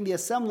forsaking the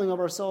assembling of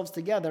ourselves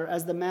together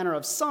as the manner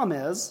of some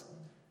is,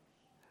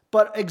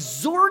 but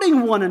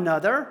exhorting one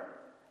another,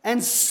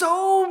 and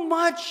so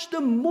much the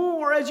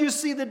more as you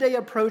see the day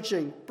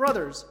approaching.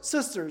 Brothers,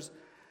 sisters,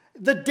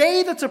 the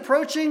day that's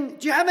approaching,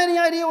 do you have any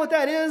idea what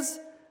that is?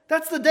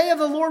 That's the day of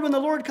the Lord when the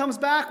Lord comes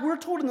back. We're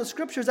told in the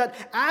scriptures that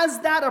as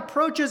that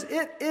approaches,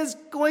 it is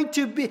going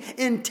to be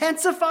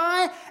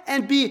intensify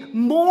and be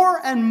more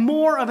and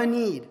more of a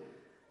need.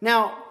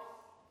 Now,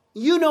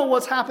 you know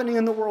what's happening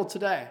in the world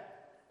today.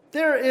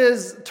 There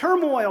is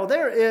turmoil.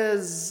 There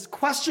is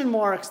question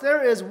marks.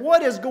 There is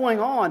what is going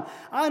on.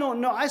 I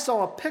don't know. I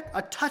saw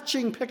a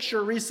touching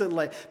picture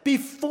recently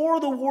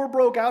before the war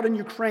broke out in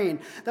Ukraine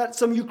that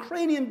some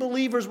Ukrainian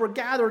believers were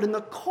gathered in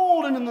the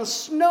cold and in the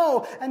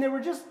snow, and they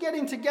were just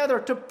getting together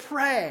to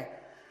pray.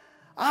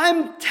 I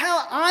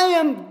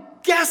am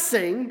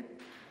guessing.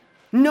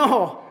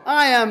 No,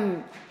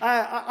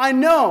 I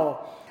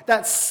know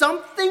that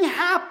something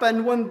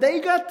happened when they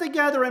got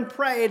together and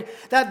prayed,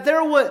 that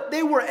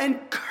they were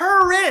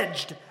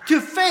encouraged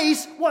to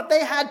face what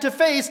they had to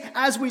face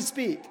as we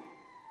speak.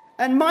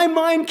 And my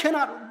mind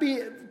cannot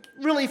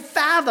really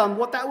fathom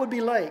what that would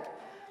be like.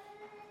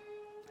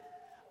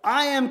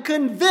 I am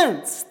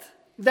convinced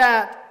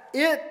that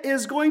it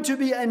is going to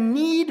be a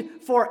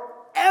need for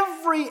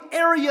every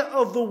area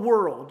of the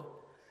world.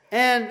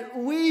 And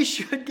we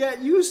should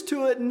get used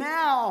to it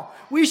now.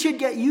 We should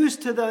get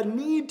used to the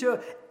need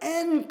to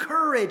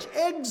encourage,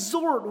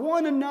 exhort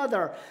one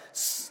another.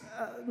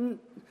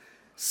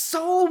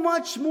 So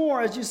much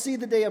more as you see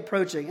the day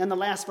approaching. And the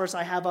last verse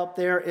I have up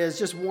there is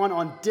just one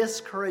on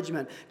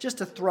discouragement. Just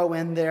to throw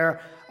in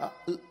there,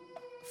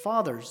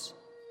 fathers,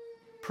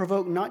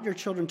 provoke not your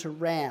children to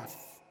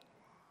wrath,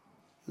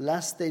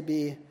 lest they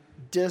be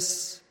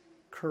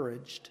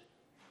discouraged.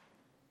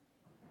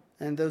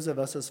 And those of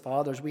us as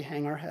fathers, we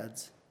hang our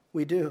heads.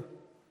 We do.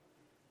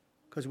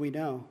 Because we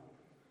know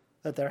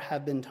that there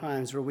have been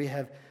times where we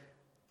have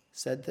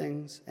said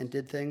things and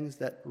did things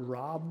that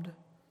robbed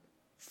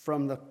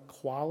from the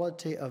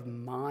quality of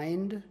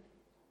mind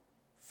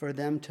for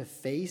them to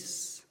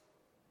face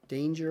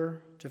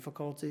danger,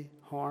 difficulty,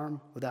 harm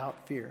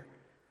without fear.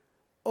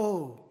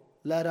 Oh,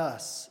 let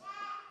us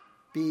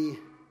be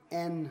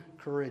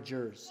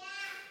encouragers.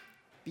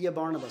 Be a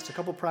Barnabas. A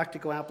couple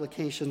practical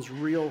applications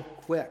real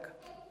quick.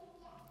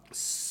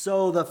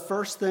 So the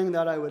first thing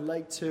that I would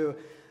like to,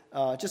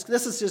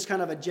 this is just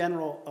kind of a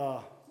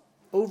general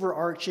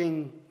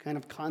overarching kind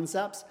of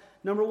concepts.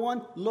 Number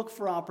one, look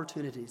for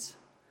opportunities.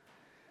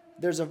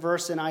 There's a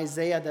verse in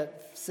Isaiah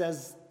that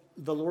says,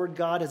 the Lord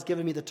God has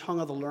given me the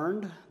tongue of the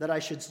learned, that I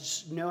should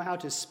know how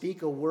to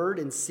speak a word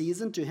in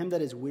season to him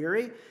that is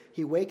weary.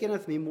 He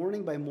wakeneth me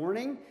morning by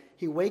morning.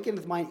 He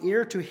wakeneth mine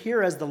ear to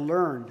hear as the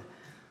learned.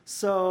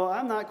 So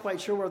I'm not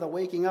quite sure where the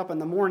waking up in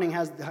the morning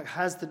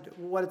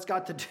what it's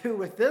got to do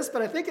with this,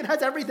 but I think it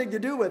has everything to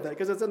do with it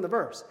because it's in the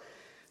verse.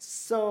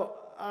 So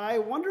I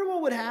wonder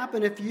what would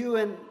happen if you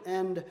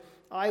and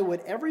I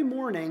would every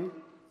morning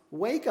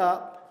wake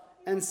up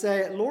and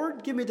say,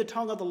 Lord, give me the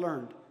tongue of the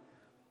learned.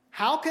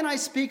 How can I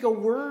speak a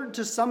word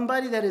to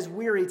somebody that is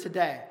weary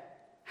today?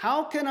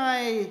 How can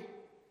I...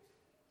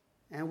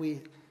 And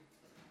we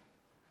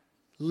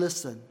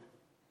listen.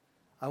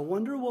 I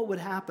wonder what would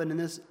happen in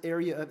this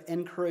area of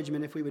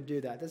encouragement if we would do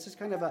that. This is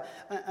kind of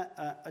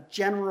a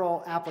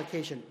general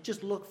application.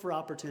 Just look for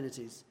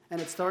opportunities.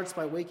 And it starts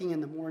by waking in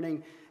the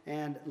morning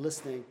and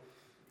listening.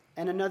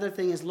 And another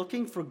thing is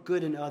looking for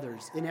good in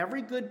others. In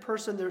every good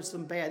person, there's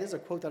some bad. This is a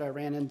quote that I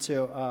ran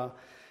into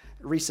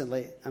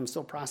recently. I'm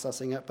still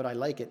processing it, but I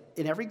like it.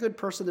 In every good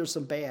person, there's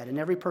some bad. In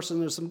every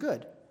person, there's some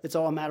good. It's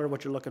all a matter of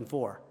what you're looking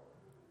for.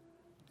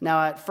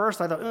 Now, at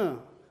first I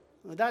thought,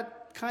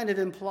 that kind of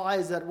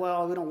implies that,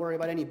 well, we don't worry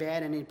about any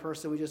bad in any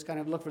person. We just kind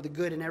of look for the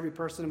good in every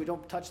person. We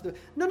don't touch the...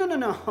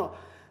 No.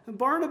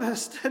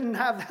 Barnabas didn't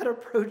have that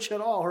approach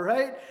at all,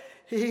 right?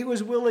 He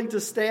was willing to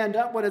stand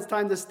up when it's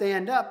time to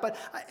stand up. But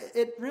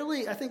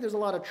I think there's a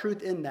lot of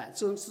truth in that.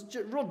 So it's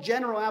a real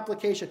general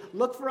application.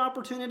 Look for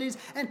opportunities.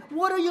 And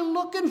what are you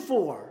looking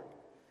for?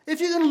 If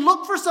you can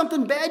look for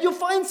something bad, you'll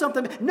find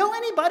something. Know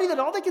anybody that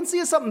all they can see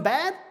is something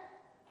bad?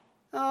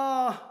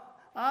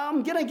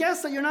 I'm going to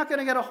guess that you're not going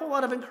to get a whole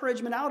lot of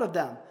encouragement out of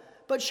them.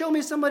 But show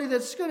me somebody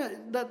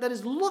that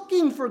is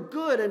looking for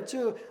good and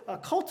to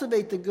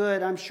cultivate the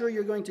good. I'm sure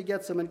you're going to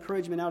get some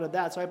encouragement out of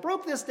that. So I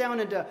broke this down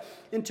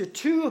into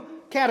two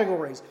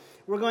categories.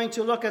 We're going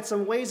to look at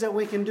some ways that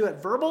we can do it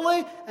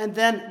verbally and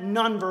then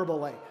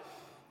non-verbally.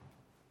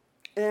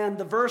 And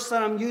the verse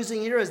that I'm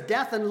using here is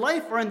death and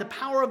life are in the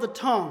power of the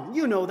tongue.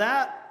 You know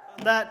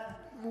that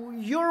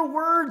your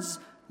words,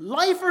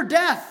 life or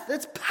death,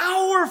 it's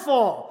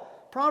powerful.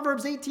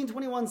 Proverbs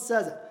 18:21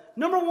 says it.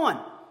 Number one,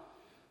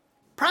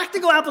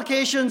 practical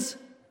applications,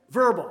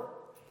 verbal.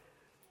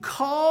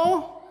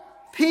 Call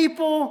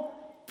people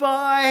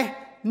by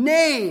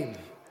name.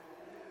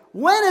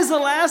 When is the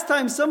last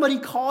time somebody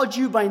called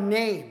you by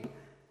name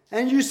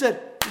and you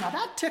said, now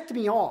that ticked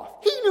me off.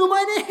 He knew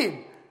my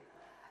name.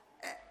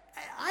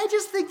 I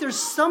just think there's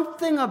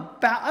something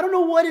about, I don't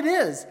know what it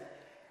is.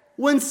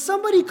 When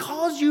somebody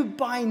calls you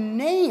by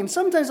name,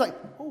 sometimes like,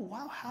 oh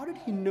wow, how did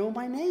he know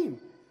my name?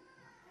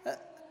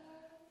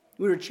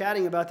 We were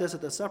chatting about this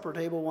at the supper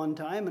table one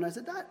time, and I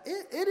said,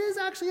 it is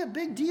actually a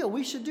big deal.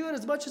 We should do it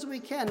as much as we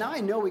can. Now,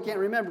 I know we can't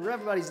remember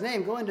everybody's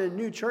name. Go into a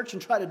new church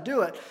and try to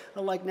do it.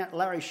 Like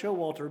Larry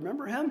Showalter,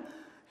 remember him?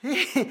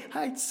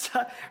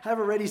 I've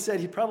already said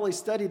he probably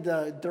studied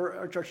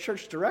our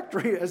church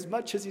directory as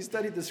much as he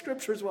studied the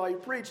scriptures while he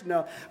preached.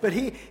 No, but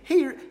he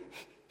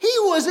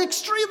was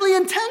extremely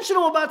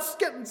intentional about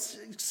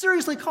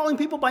seriously calling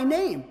people by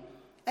name.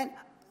 And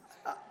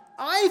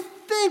I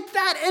think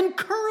that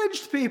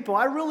encouraged people.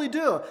 I really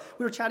do.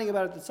 We were chatting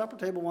about it at the supper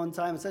table one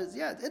time and said,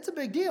 yeah, it's a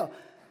big deal.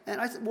 And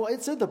I said, well,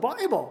 it's in the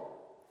Bible.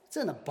 It's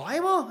in the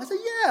Bible? I said,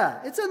 yeah,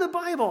 it's in the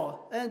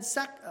Bible. And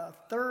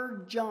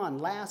 3 John,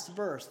 last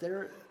verse.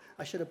 There,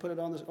 I should have put it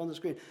on the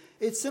screen.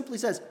 It simply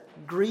says,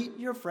 greet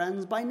your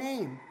friends by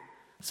name.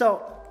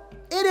 So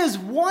it is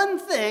one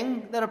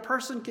thing that a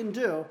person can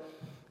do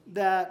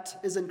that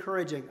is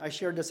encouraging. I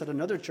shared this at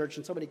another church,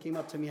 and somebody came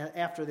up to me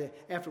after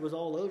it was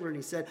all over, and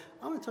he said,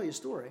 I want to tell you a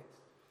story.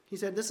 He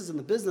said, this is in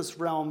the business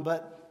realm,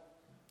 but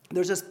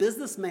there's this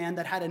businessman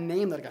that had a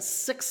name, like a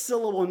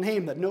 6-syllable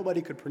name that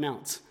nobody could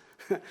pronounce.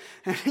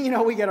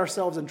 And, we get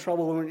ourselves in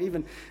trouble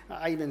when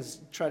I even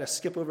try to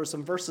skip over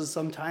some verses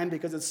sometime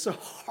because it's so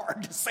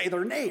hard to say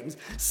their names.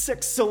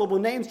 6-syllable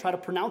names, try to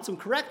pronounce them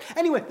correct.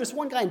 Anyway, there's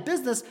one guy in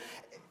business,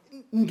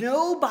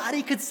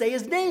 nobody could say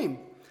his name.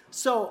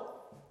 So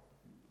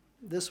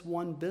this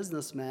one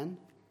businessman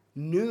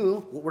knew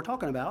what we're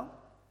talking about,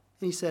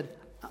 and he said,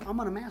 I'm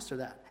going to master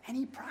that. And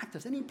he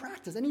practiced, and he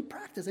practiced, and he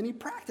practiced, and he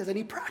practiced, and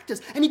he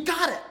practiced, and he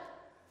got it.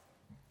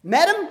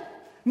 Met him,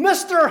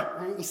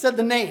 Mr. And he said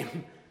the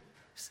name.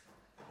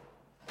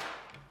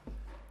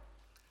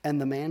 And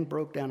the man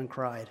broke down and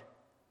cried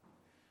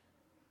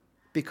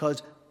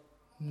because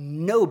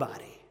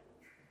nobody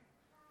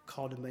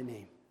called him by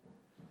name.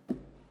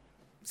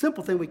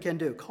 Simple thing we can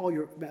do,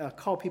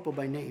 call people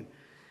by name.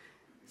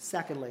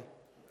 Secondly,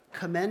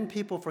 commend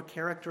people for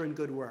character and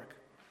good work.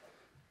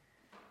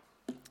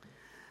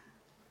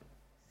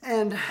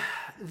 And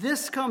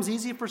this comes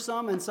easy for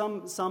some, and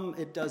some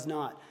it does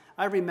not.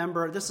 I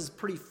remember, this is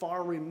pretty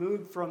far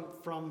removed from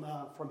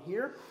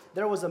here.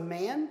 There was a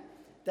man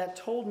that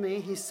told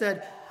me, he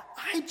said,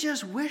 I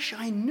just wish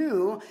I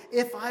knew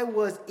if I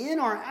was in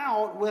or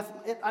out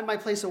at my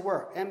place of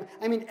work. Am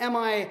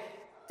I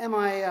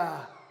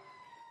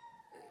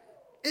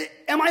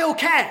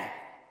okay?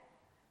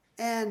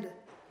 And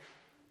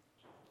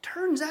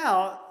turns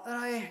out that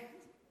I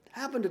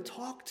happened to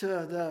talk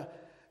to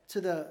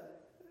the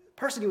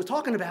person he was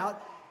talking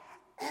about,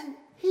 and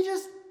he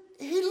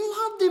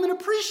loved him and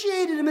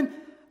appreciated him,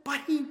 but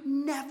he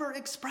never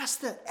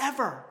expressed it,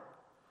 ever.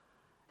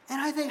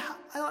 And I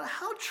thought,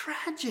 how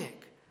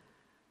tragic.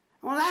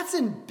 Well, that's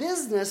in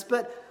business,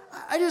 but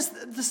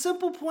the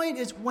simple point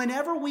is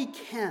whenever we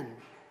can,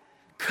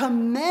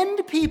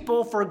 commend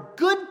people for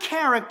good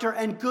character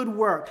and good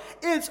work.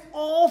 It's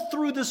all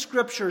through the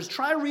scriptures.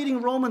 Try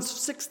reading Romans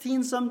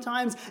 16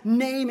 sometimes,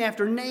 name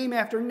after name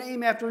after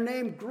name after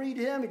name. Greet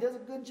him, he does a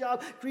good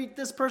job. Greet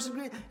this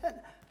person.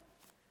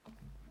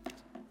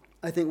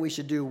 I think we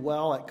should do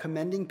well at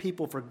commending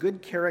people for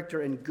good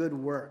character and good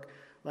work.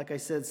 Like I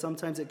said,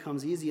 sometimes it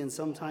comes easy and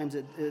sometimes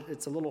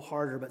it's a little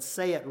harder, but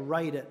say it,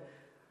 write it.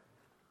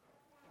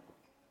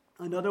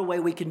 Another way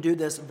we can do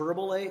this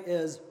verbally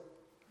is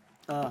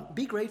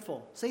be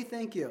grateful. Say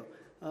thank you.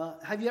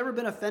 Have you ever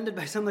been offended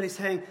by somebody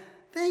saying,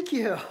 thank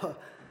you?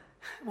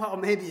 Well,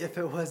 maybe if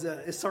it was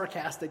a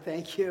sarcastic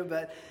thank you,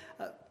 but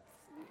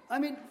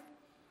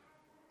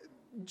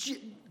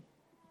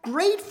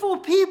grateful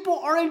people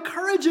are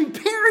encouraging,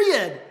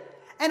 period.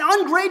 And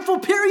ungrateful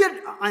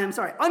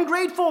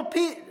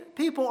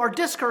people are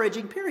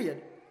discouraging,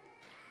 period.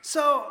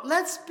 So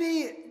let's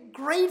be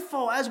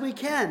grateful as we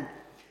can.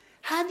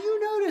 Have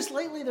you noticed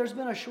lately there's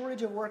been a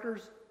shortage of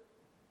workers?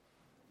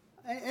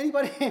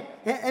 Anybody?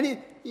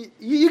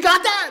 You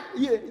got that?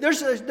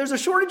 There's a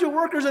shortage of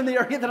workers in the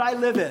area that I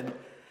live in.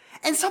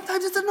 And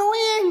sometimes it's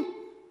annoying.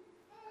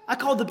 I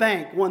called the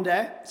bank one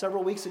day,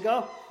 several weeks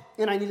ago,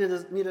 and I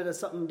needed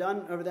something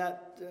done over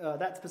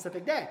that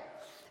specific day.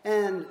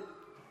 And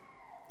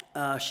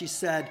she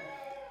said,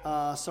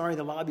 sorry,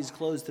 the lobby's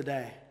closed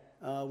today.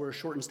 We're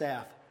short in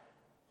staff.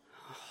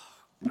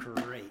 Oh,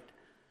 great.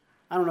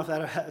 I don't know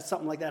if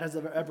something like that has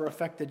ever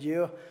affected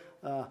you.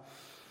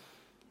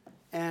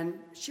 And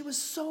she was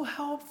so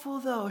helpful,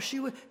 though. She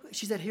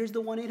said, here's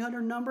the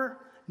 1-800 number.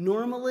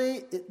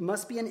 Normally, it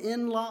must be an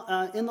in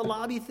the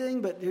lobby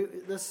thing, but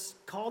let's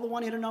call the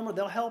 1-800 number.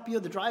 They'll help you.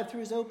 The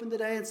drive-thru is open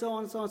today, and so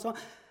on and so on and so on.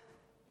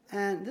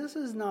 And this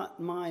is not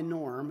my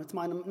norm. It's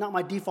not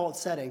my default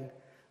setting.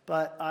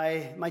 But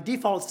my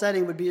default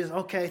setting would be,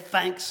 okay,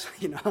 thanks,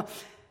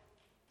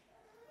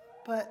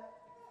 But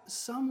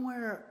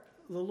somewhere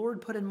the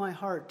Lord put in my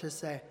heart to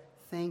say,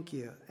 thank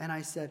you. And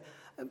I said,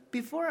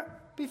 before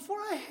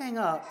I hang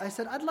up, I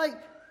said,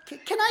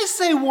 can I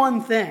say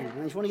one thing?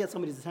 And if you want to get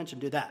somebody's attention,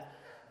 do that.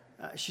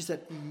 She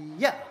said,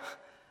 yeah.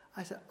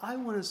 I said, I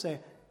want to say,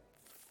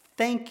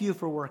 thank you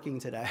for working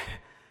today.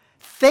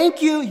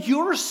 Thank you.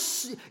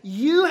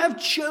 You have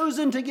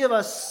chosen to give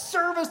a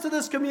service to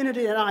this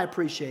community, and I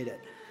appreciate it.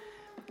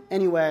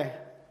 Anyway,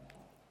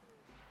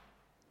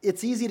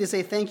 it's easy to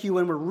say thank you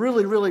when we're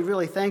really, really,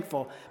 really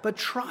thankful. But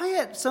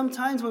try it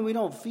sometimes when we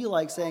don't feel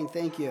like saying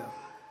thank you.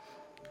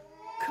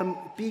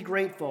 Be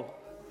grateful.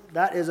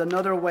 That is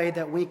another way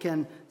that we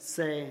can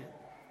say,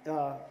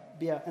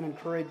 be an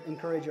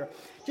encourager.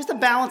 Just a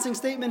balancing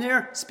statement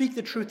here. Speak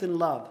the truth in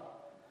love.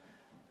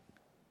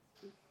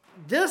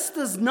 This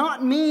does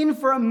not mean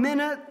for a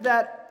minute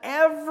that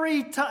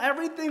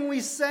everything we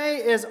say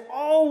is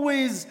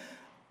always,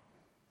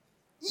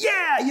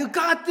 yeah, you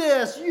got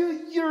this.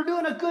 You're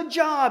doing a good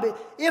job.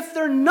 If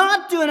they're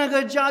not doing a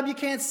good job, you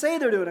can't say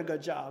they're doing a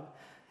good job.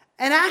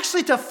 And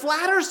actually, to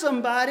flatter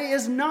somebody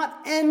is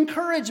not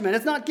encouragement.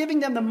 It's not giving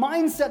them the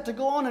mindset to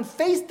go on and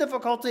face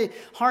difficulty,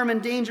 harm,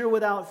 and danger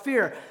without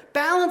fear.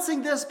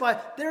 Balancing this by,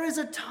 there is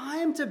a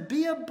time to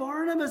be a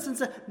Barnabas and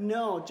say,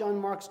 no, John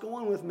Mark's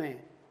going with me.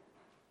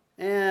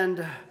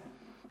 And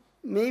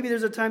maybe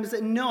there's a time to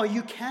say, no,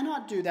 you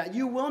cannot do that.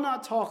 You will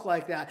not talk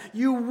like that.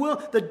 You will.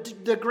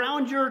 The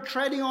ground you're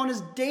treading on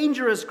is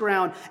dangerous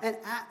ground. And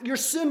your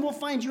sin will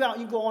find you out.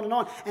 You go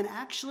on. And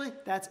actually,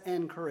 that's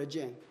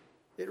encouraging.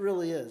 It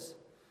really is.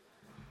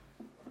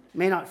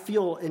 May not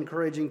feel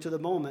encouraging to the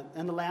moment.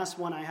 And the last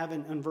one I have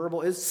in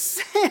verbal is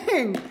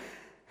sing.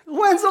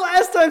 When's the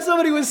last time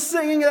somebody was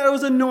singing that it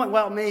was annoying?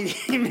 Well, maybe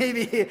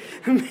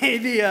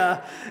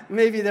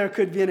there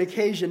could be an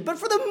occasion. But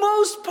for the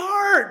most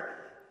part,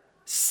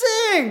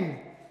 sing.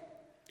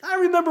 I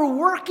remember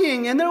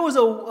working, and there was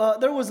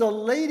a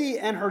lady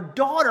and her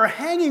daughter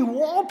hanging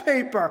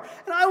wallpaper,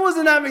 and I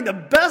wasn't having the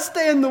best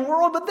day in the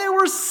world, but they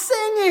were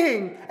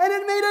singing, and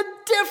it made a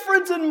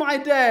difference in my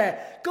day.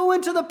 Go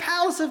into the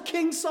palace of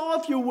King Saul,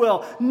 if you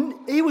will.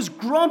 He was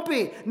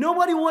grumpy.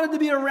 Nobody wanted to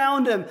be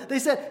around him. They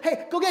said,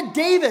 hey, go get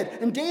David.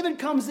 And David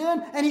comes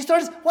in, and he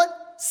starts,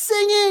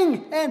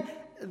 singing. And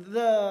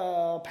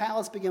the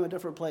palace became a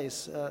different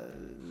place.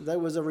 There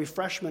was a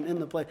refreshment in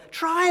the place.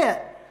 Try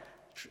it.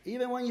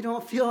 Even when you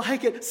don't feel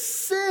like it,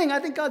 sing. I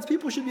think God's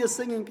people should be a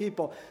singing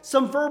people.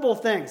 Some verbal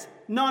things,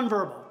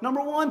 nonverbal.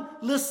 Number one,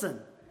 listen.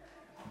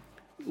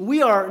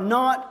 We are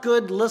not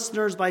good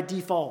listeners by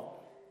default.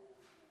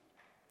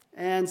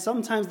 And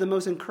sometimes the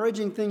most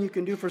encouraging thing you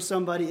can do for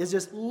somebody is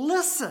just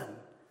listen.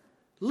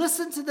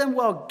 Listen to them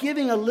while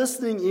giving a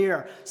listening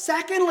ear.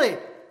 Secondly,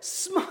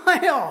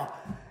 smile.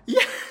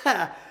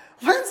 Yeah.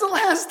 When's the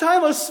last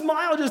time a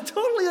smile just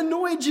totally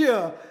annoyed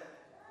you?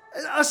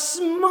 A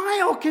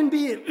smile can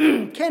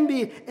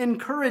be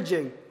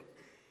encouraging.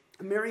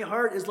 A merry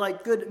heart is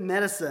like good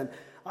medicine.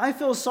 I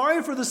feel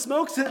sorry for the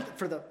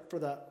for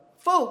the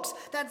folks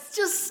that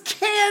just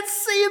can't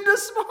seem to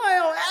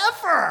smile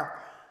ever.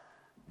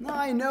 Now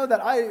I know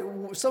that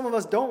some of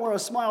us don't want to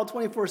smile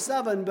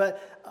 24/7,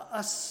 but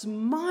a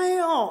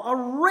smile, a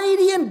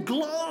radiant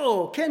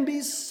glow can be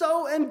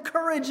so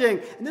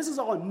encouraging. And this is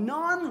all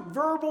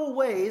nonverbal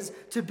ways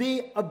to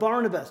be a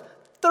Barnabas.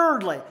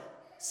 Thirdly,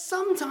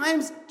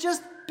 sometimes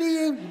just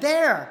being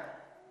there.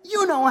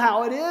 You know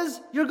how it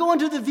is. You're going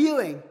to the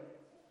viewing.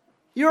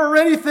 You're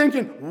already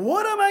thinking,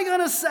 what am I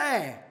going to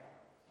say?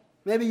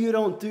 Maybe you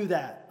don't do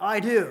that. I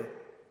do.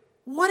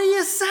 What do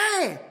you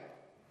say?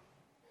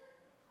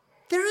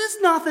 There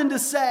is nothing to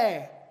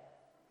say.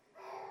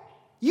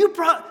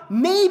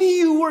 Maybe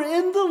you were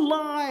in the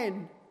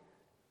line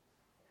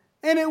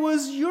and it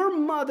was your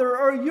mother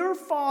or your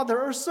father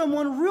or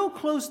someone real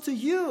close to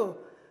you.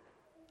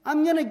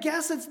 I'm going to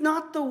guess it's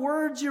not the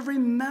words you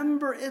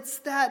remember. It's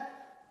that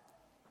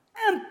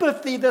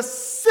empathy, the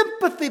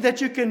sympathy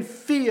that you can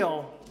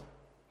feel.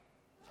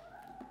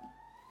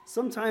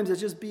 Sometimes it's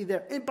just be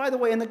there. And by the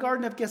way, in the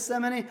Garden of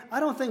Gethsemane,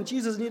 I don't think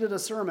Jesus needed a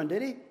sermon,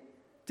 did he?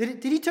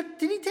 Did he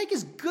take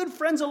his good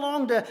friends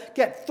along to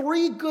get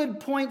 3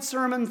 good point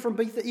sermons from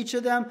each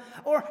of them?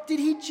 Or did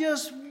he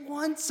just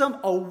want some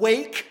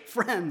awake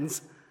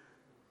friends?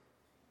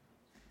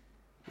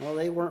 Well,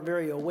 they weren't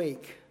very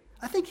awake.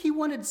 I think he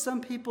wanted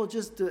some people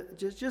just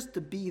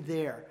to be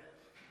there.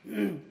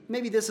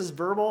 Maybe this is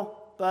verbal,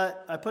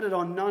 but I put it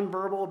on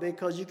nonverbal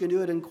because you can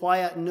do it in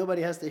quiet and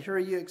nobody has to hear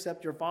you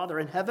except your Father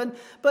in heaven.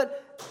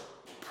 But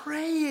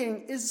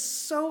praying is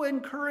so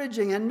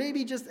encouraging, and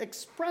maybe just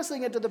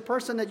expressing it to the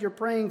person that you're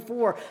praying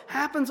for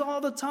happens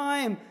all the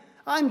time.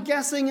 I'm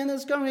guessing in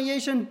this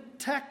congregation,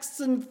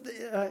 texts and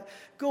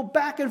go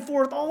back and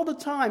forth all the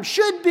time.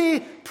 Should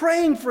be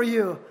praying for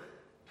you.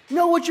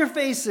 Know what you're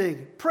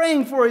facing.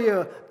 Praying for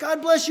you.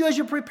 God bless you as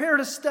you prepare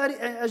to study,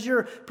 as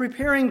you're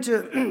preparing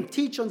to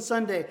teach on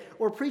Sunday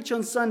or preach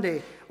on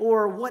Sunday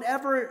or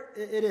whatever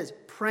it is.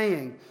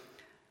 Praying.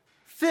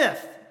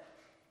 5th,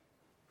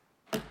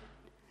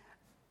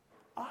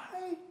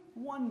 I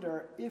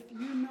wonder if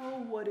you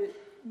know what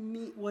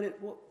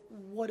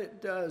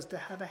it does to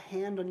have a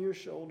hand on your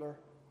shoulder.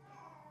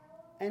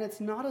 And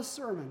it's not a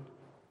sermon.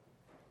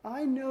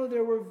 I know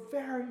there were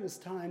various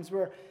times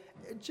where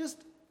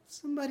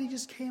somebody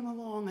just came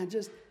along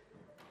and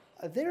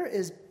there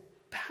is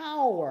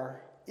power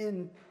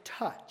in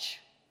touch.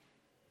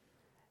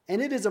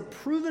 And it is a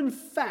proven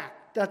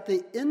fact that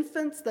the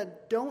infants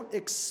that don't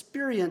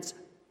experience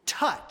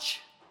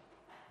touch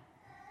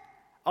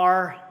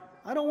are,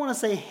 I don't want to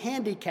say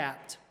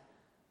handicapped,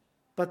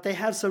 but they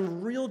have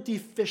some real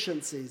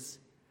deficiencies.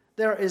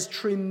 There is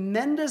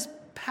tremendous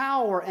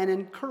power and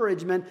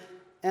encouragement,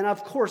 and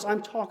of course,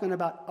 I'm talking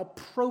about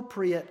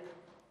appropriate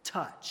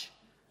touch.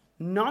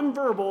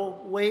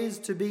 Nonverbal ways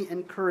to be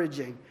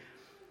encouraging.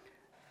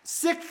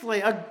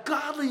 6thly, a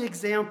godly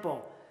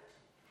example.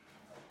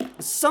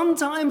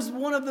 Sometimes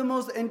one of the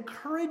most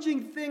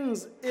encouraging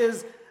things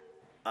is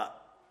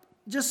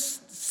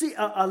just see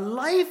a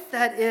life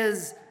that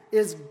is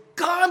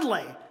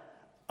godly.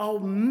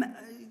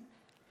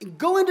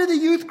 Go into the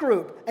youth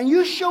group and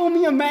you show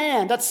me a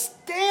man that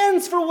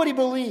stands for what he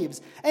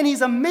believes. And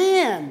he's a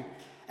man.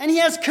 And he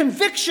has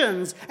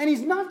convictions, and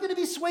he's not going to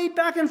be swayed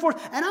back and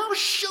forth. And I'll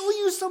show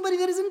you somebody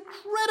that is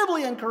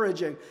incredibly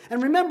encouraging.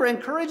 And remember,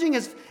 encouraging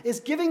is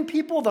giving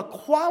people the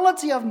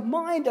quality of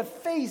mind to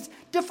face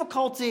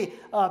difficulty,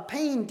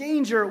 pain,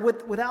 danger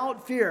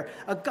without fear.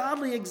 A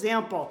godly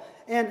example.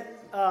 And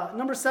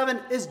number 7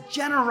 is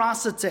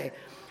generosity.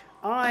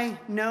 I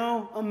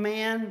know a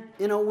man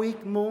in a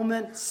weak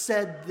moment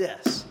said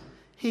this.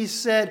 He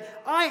said,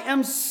 I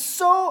am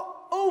so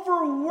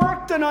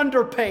overworked and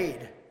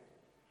underpaid.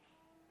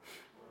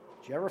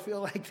 Do you ever feel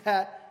like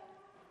that?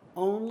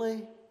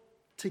 Only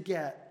to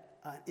get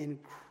an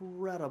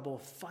incredible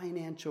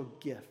financial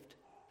gift.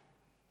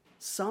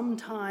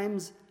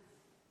 Sometimes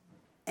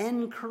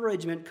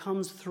encouragement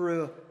comes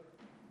through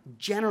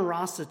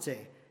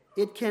generosity.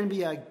 It can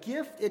be a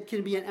gift. It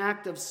can be an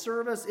act of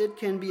service. It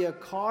can be a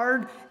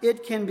card.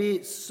 It can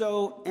be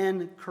so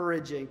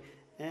encouraging.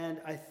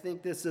 And I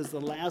think this is the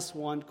last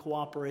one,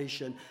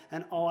 cooperation.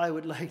 And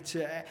I'd like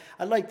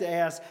to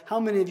ask, how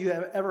many of you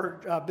have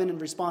ever been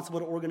responsible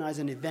to organize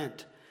an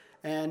event?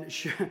 And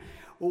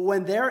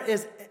when there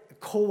is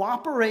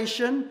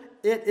cooperation,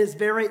 it is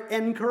very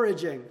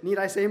encouraging. Need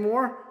I say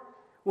more?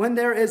 When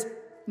there is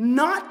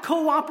not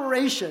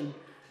cooperation,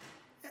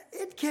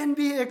 it can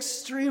be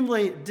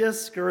extremely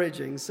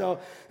discouraging. So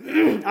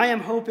I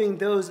am hoping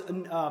those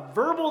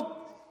verbal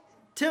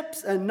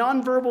tips and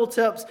nonverbal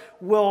tips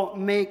will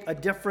make a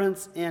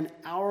difference in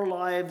our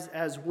lives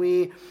as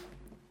we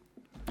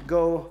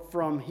go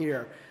from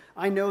here.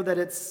 I know that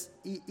it's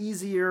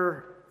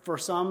easier for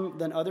some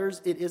than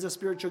others. It is a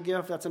spiritual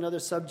gift. That's another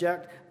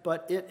subject.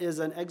 But it is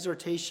an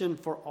exhortation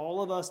for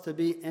all of us to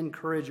be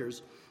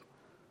encouragers.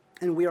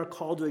 And we are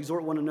called to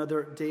exhort one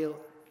another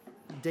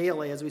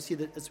daily as we see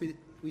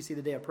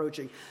the day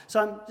approaching. So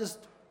I'm just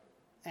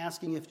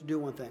asking you to do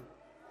one thing.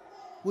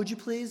 Would you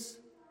please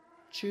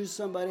choose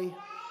somebody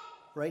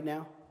right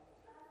now?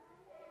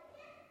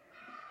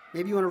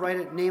 Maybe you want to write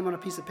a name on a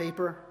piece of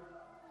paper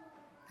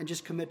and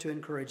just commit to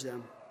encourage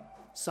them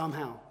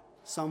somehow,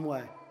 some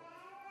way.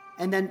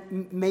 And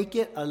then make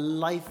it a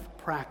life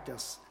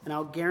practice. And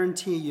I'll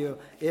guarantee you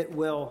it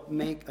will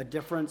make a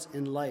difference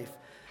in life.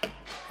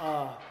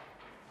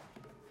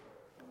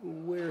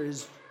 Where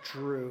is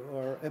Drew?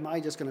 Or am I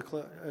just going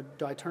to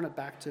do I turn it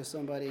back to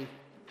somebody?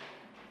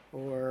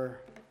 Or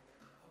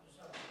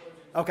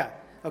Okay.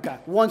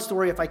 One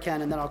story if I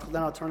can, and then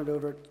I'll turn it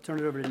over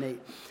to Nate.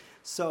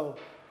 So,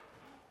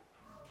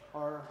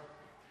 our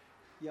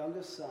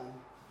youngest son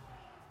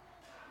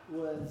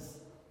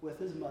was with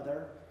his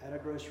mother at a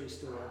grocery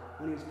store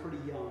when he was pretty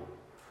young,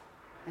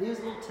 and he was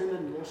a little timid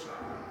and a little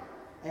shy,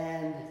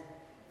 and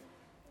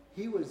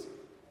he was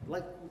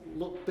like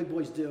big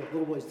boys do,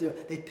 little boys do.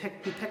 He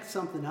picked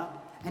something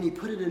up and he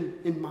put it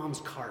in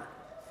mom's cart,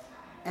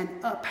 and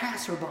a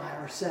passerby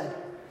said,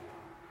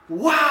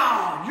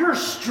 "Wow, you're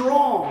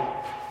strong."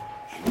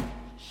 And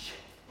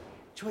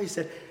Joy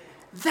said,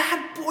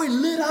 that boy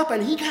lit up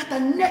and he got the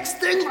next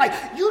thing. Like,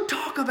 you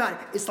talk about it.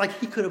 It's like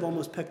he could have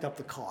almost picked up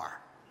the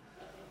car.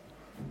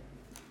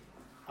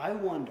 I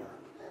wonder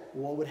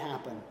what would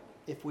happen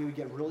if we would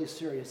get really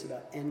serious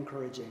about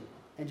encouraging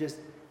and just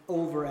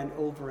over and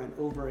over and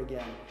over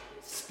again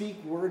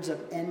speak words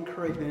of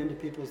encouragement into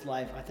people's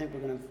life. I think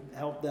we're going to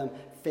help them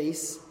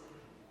face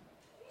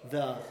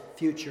the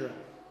future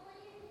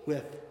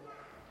with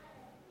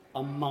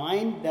a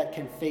mind that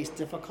can face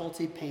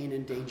difficulty, pain,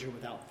 and danger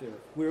without fear.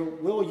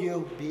 Will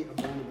you be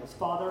among us?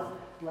 Father,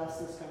 bless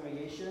this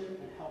congregation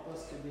and help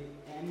us to be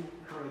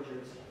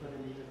encouragers for the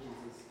name of Jesus.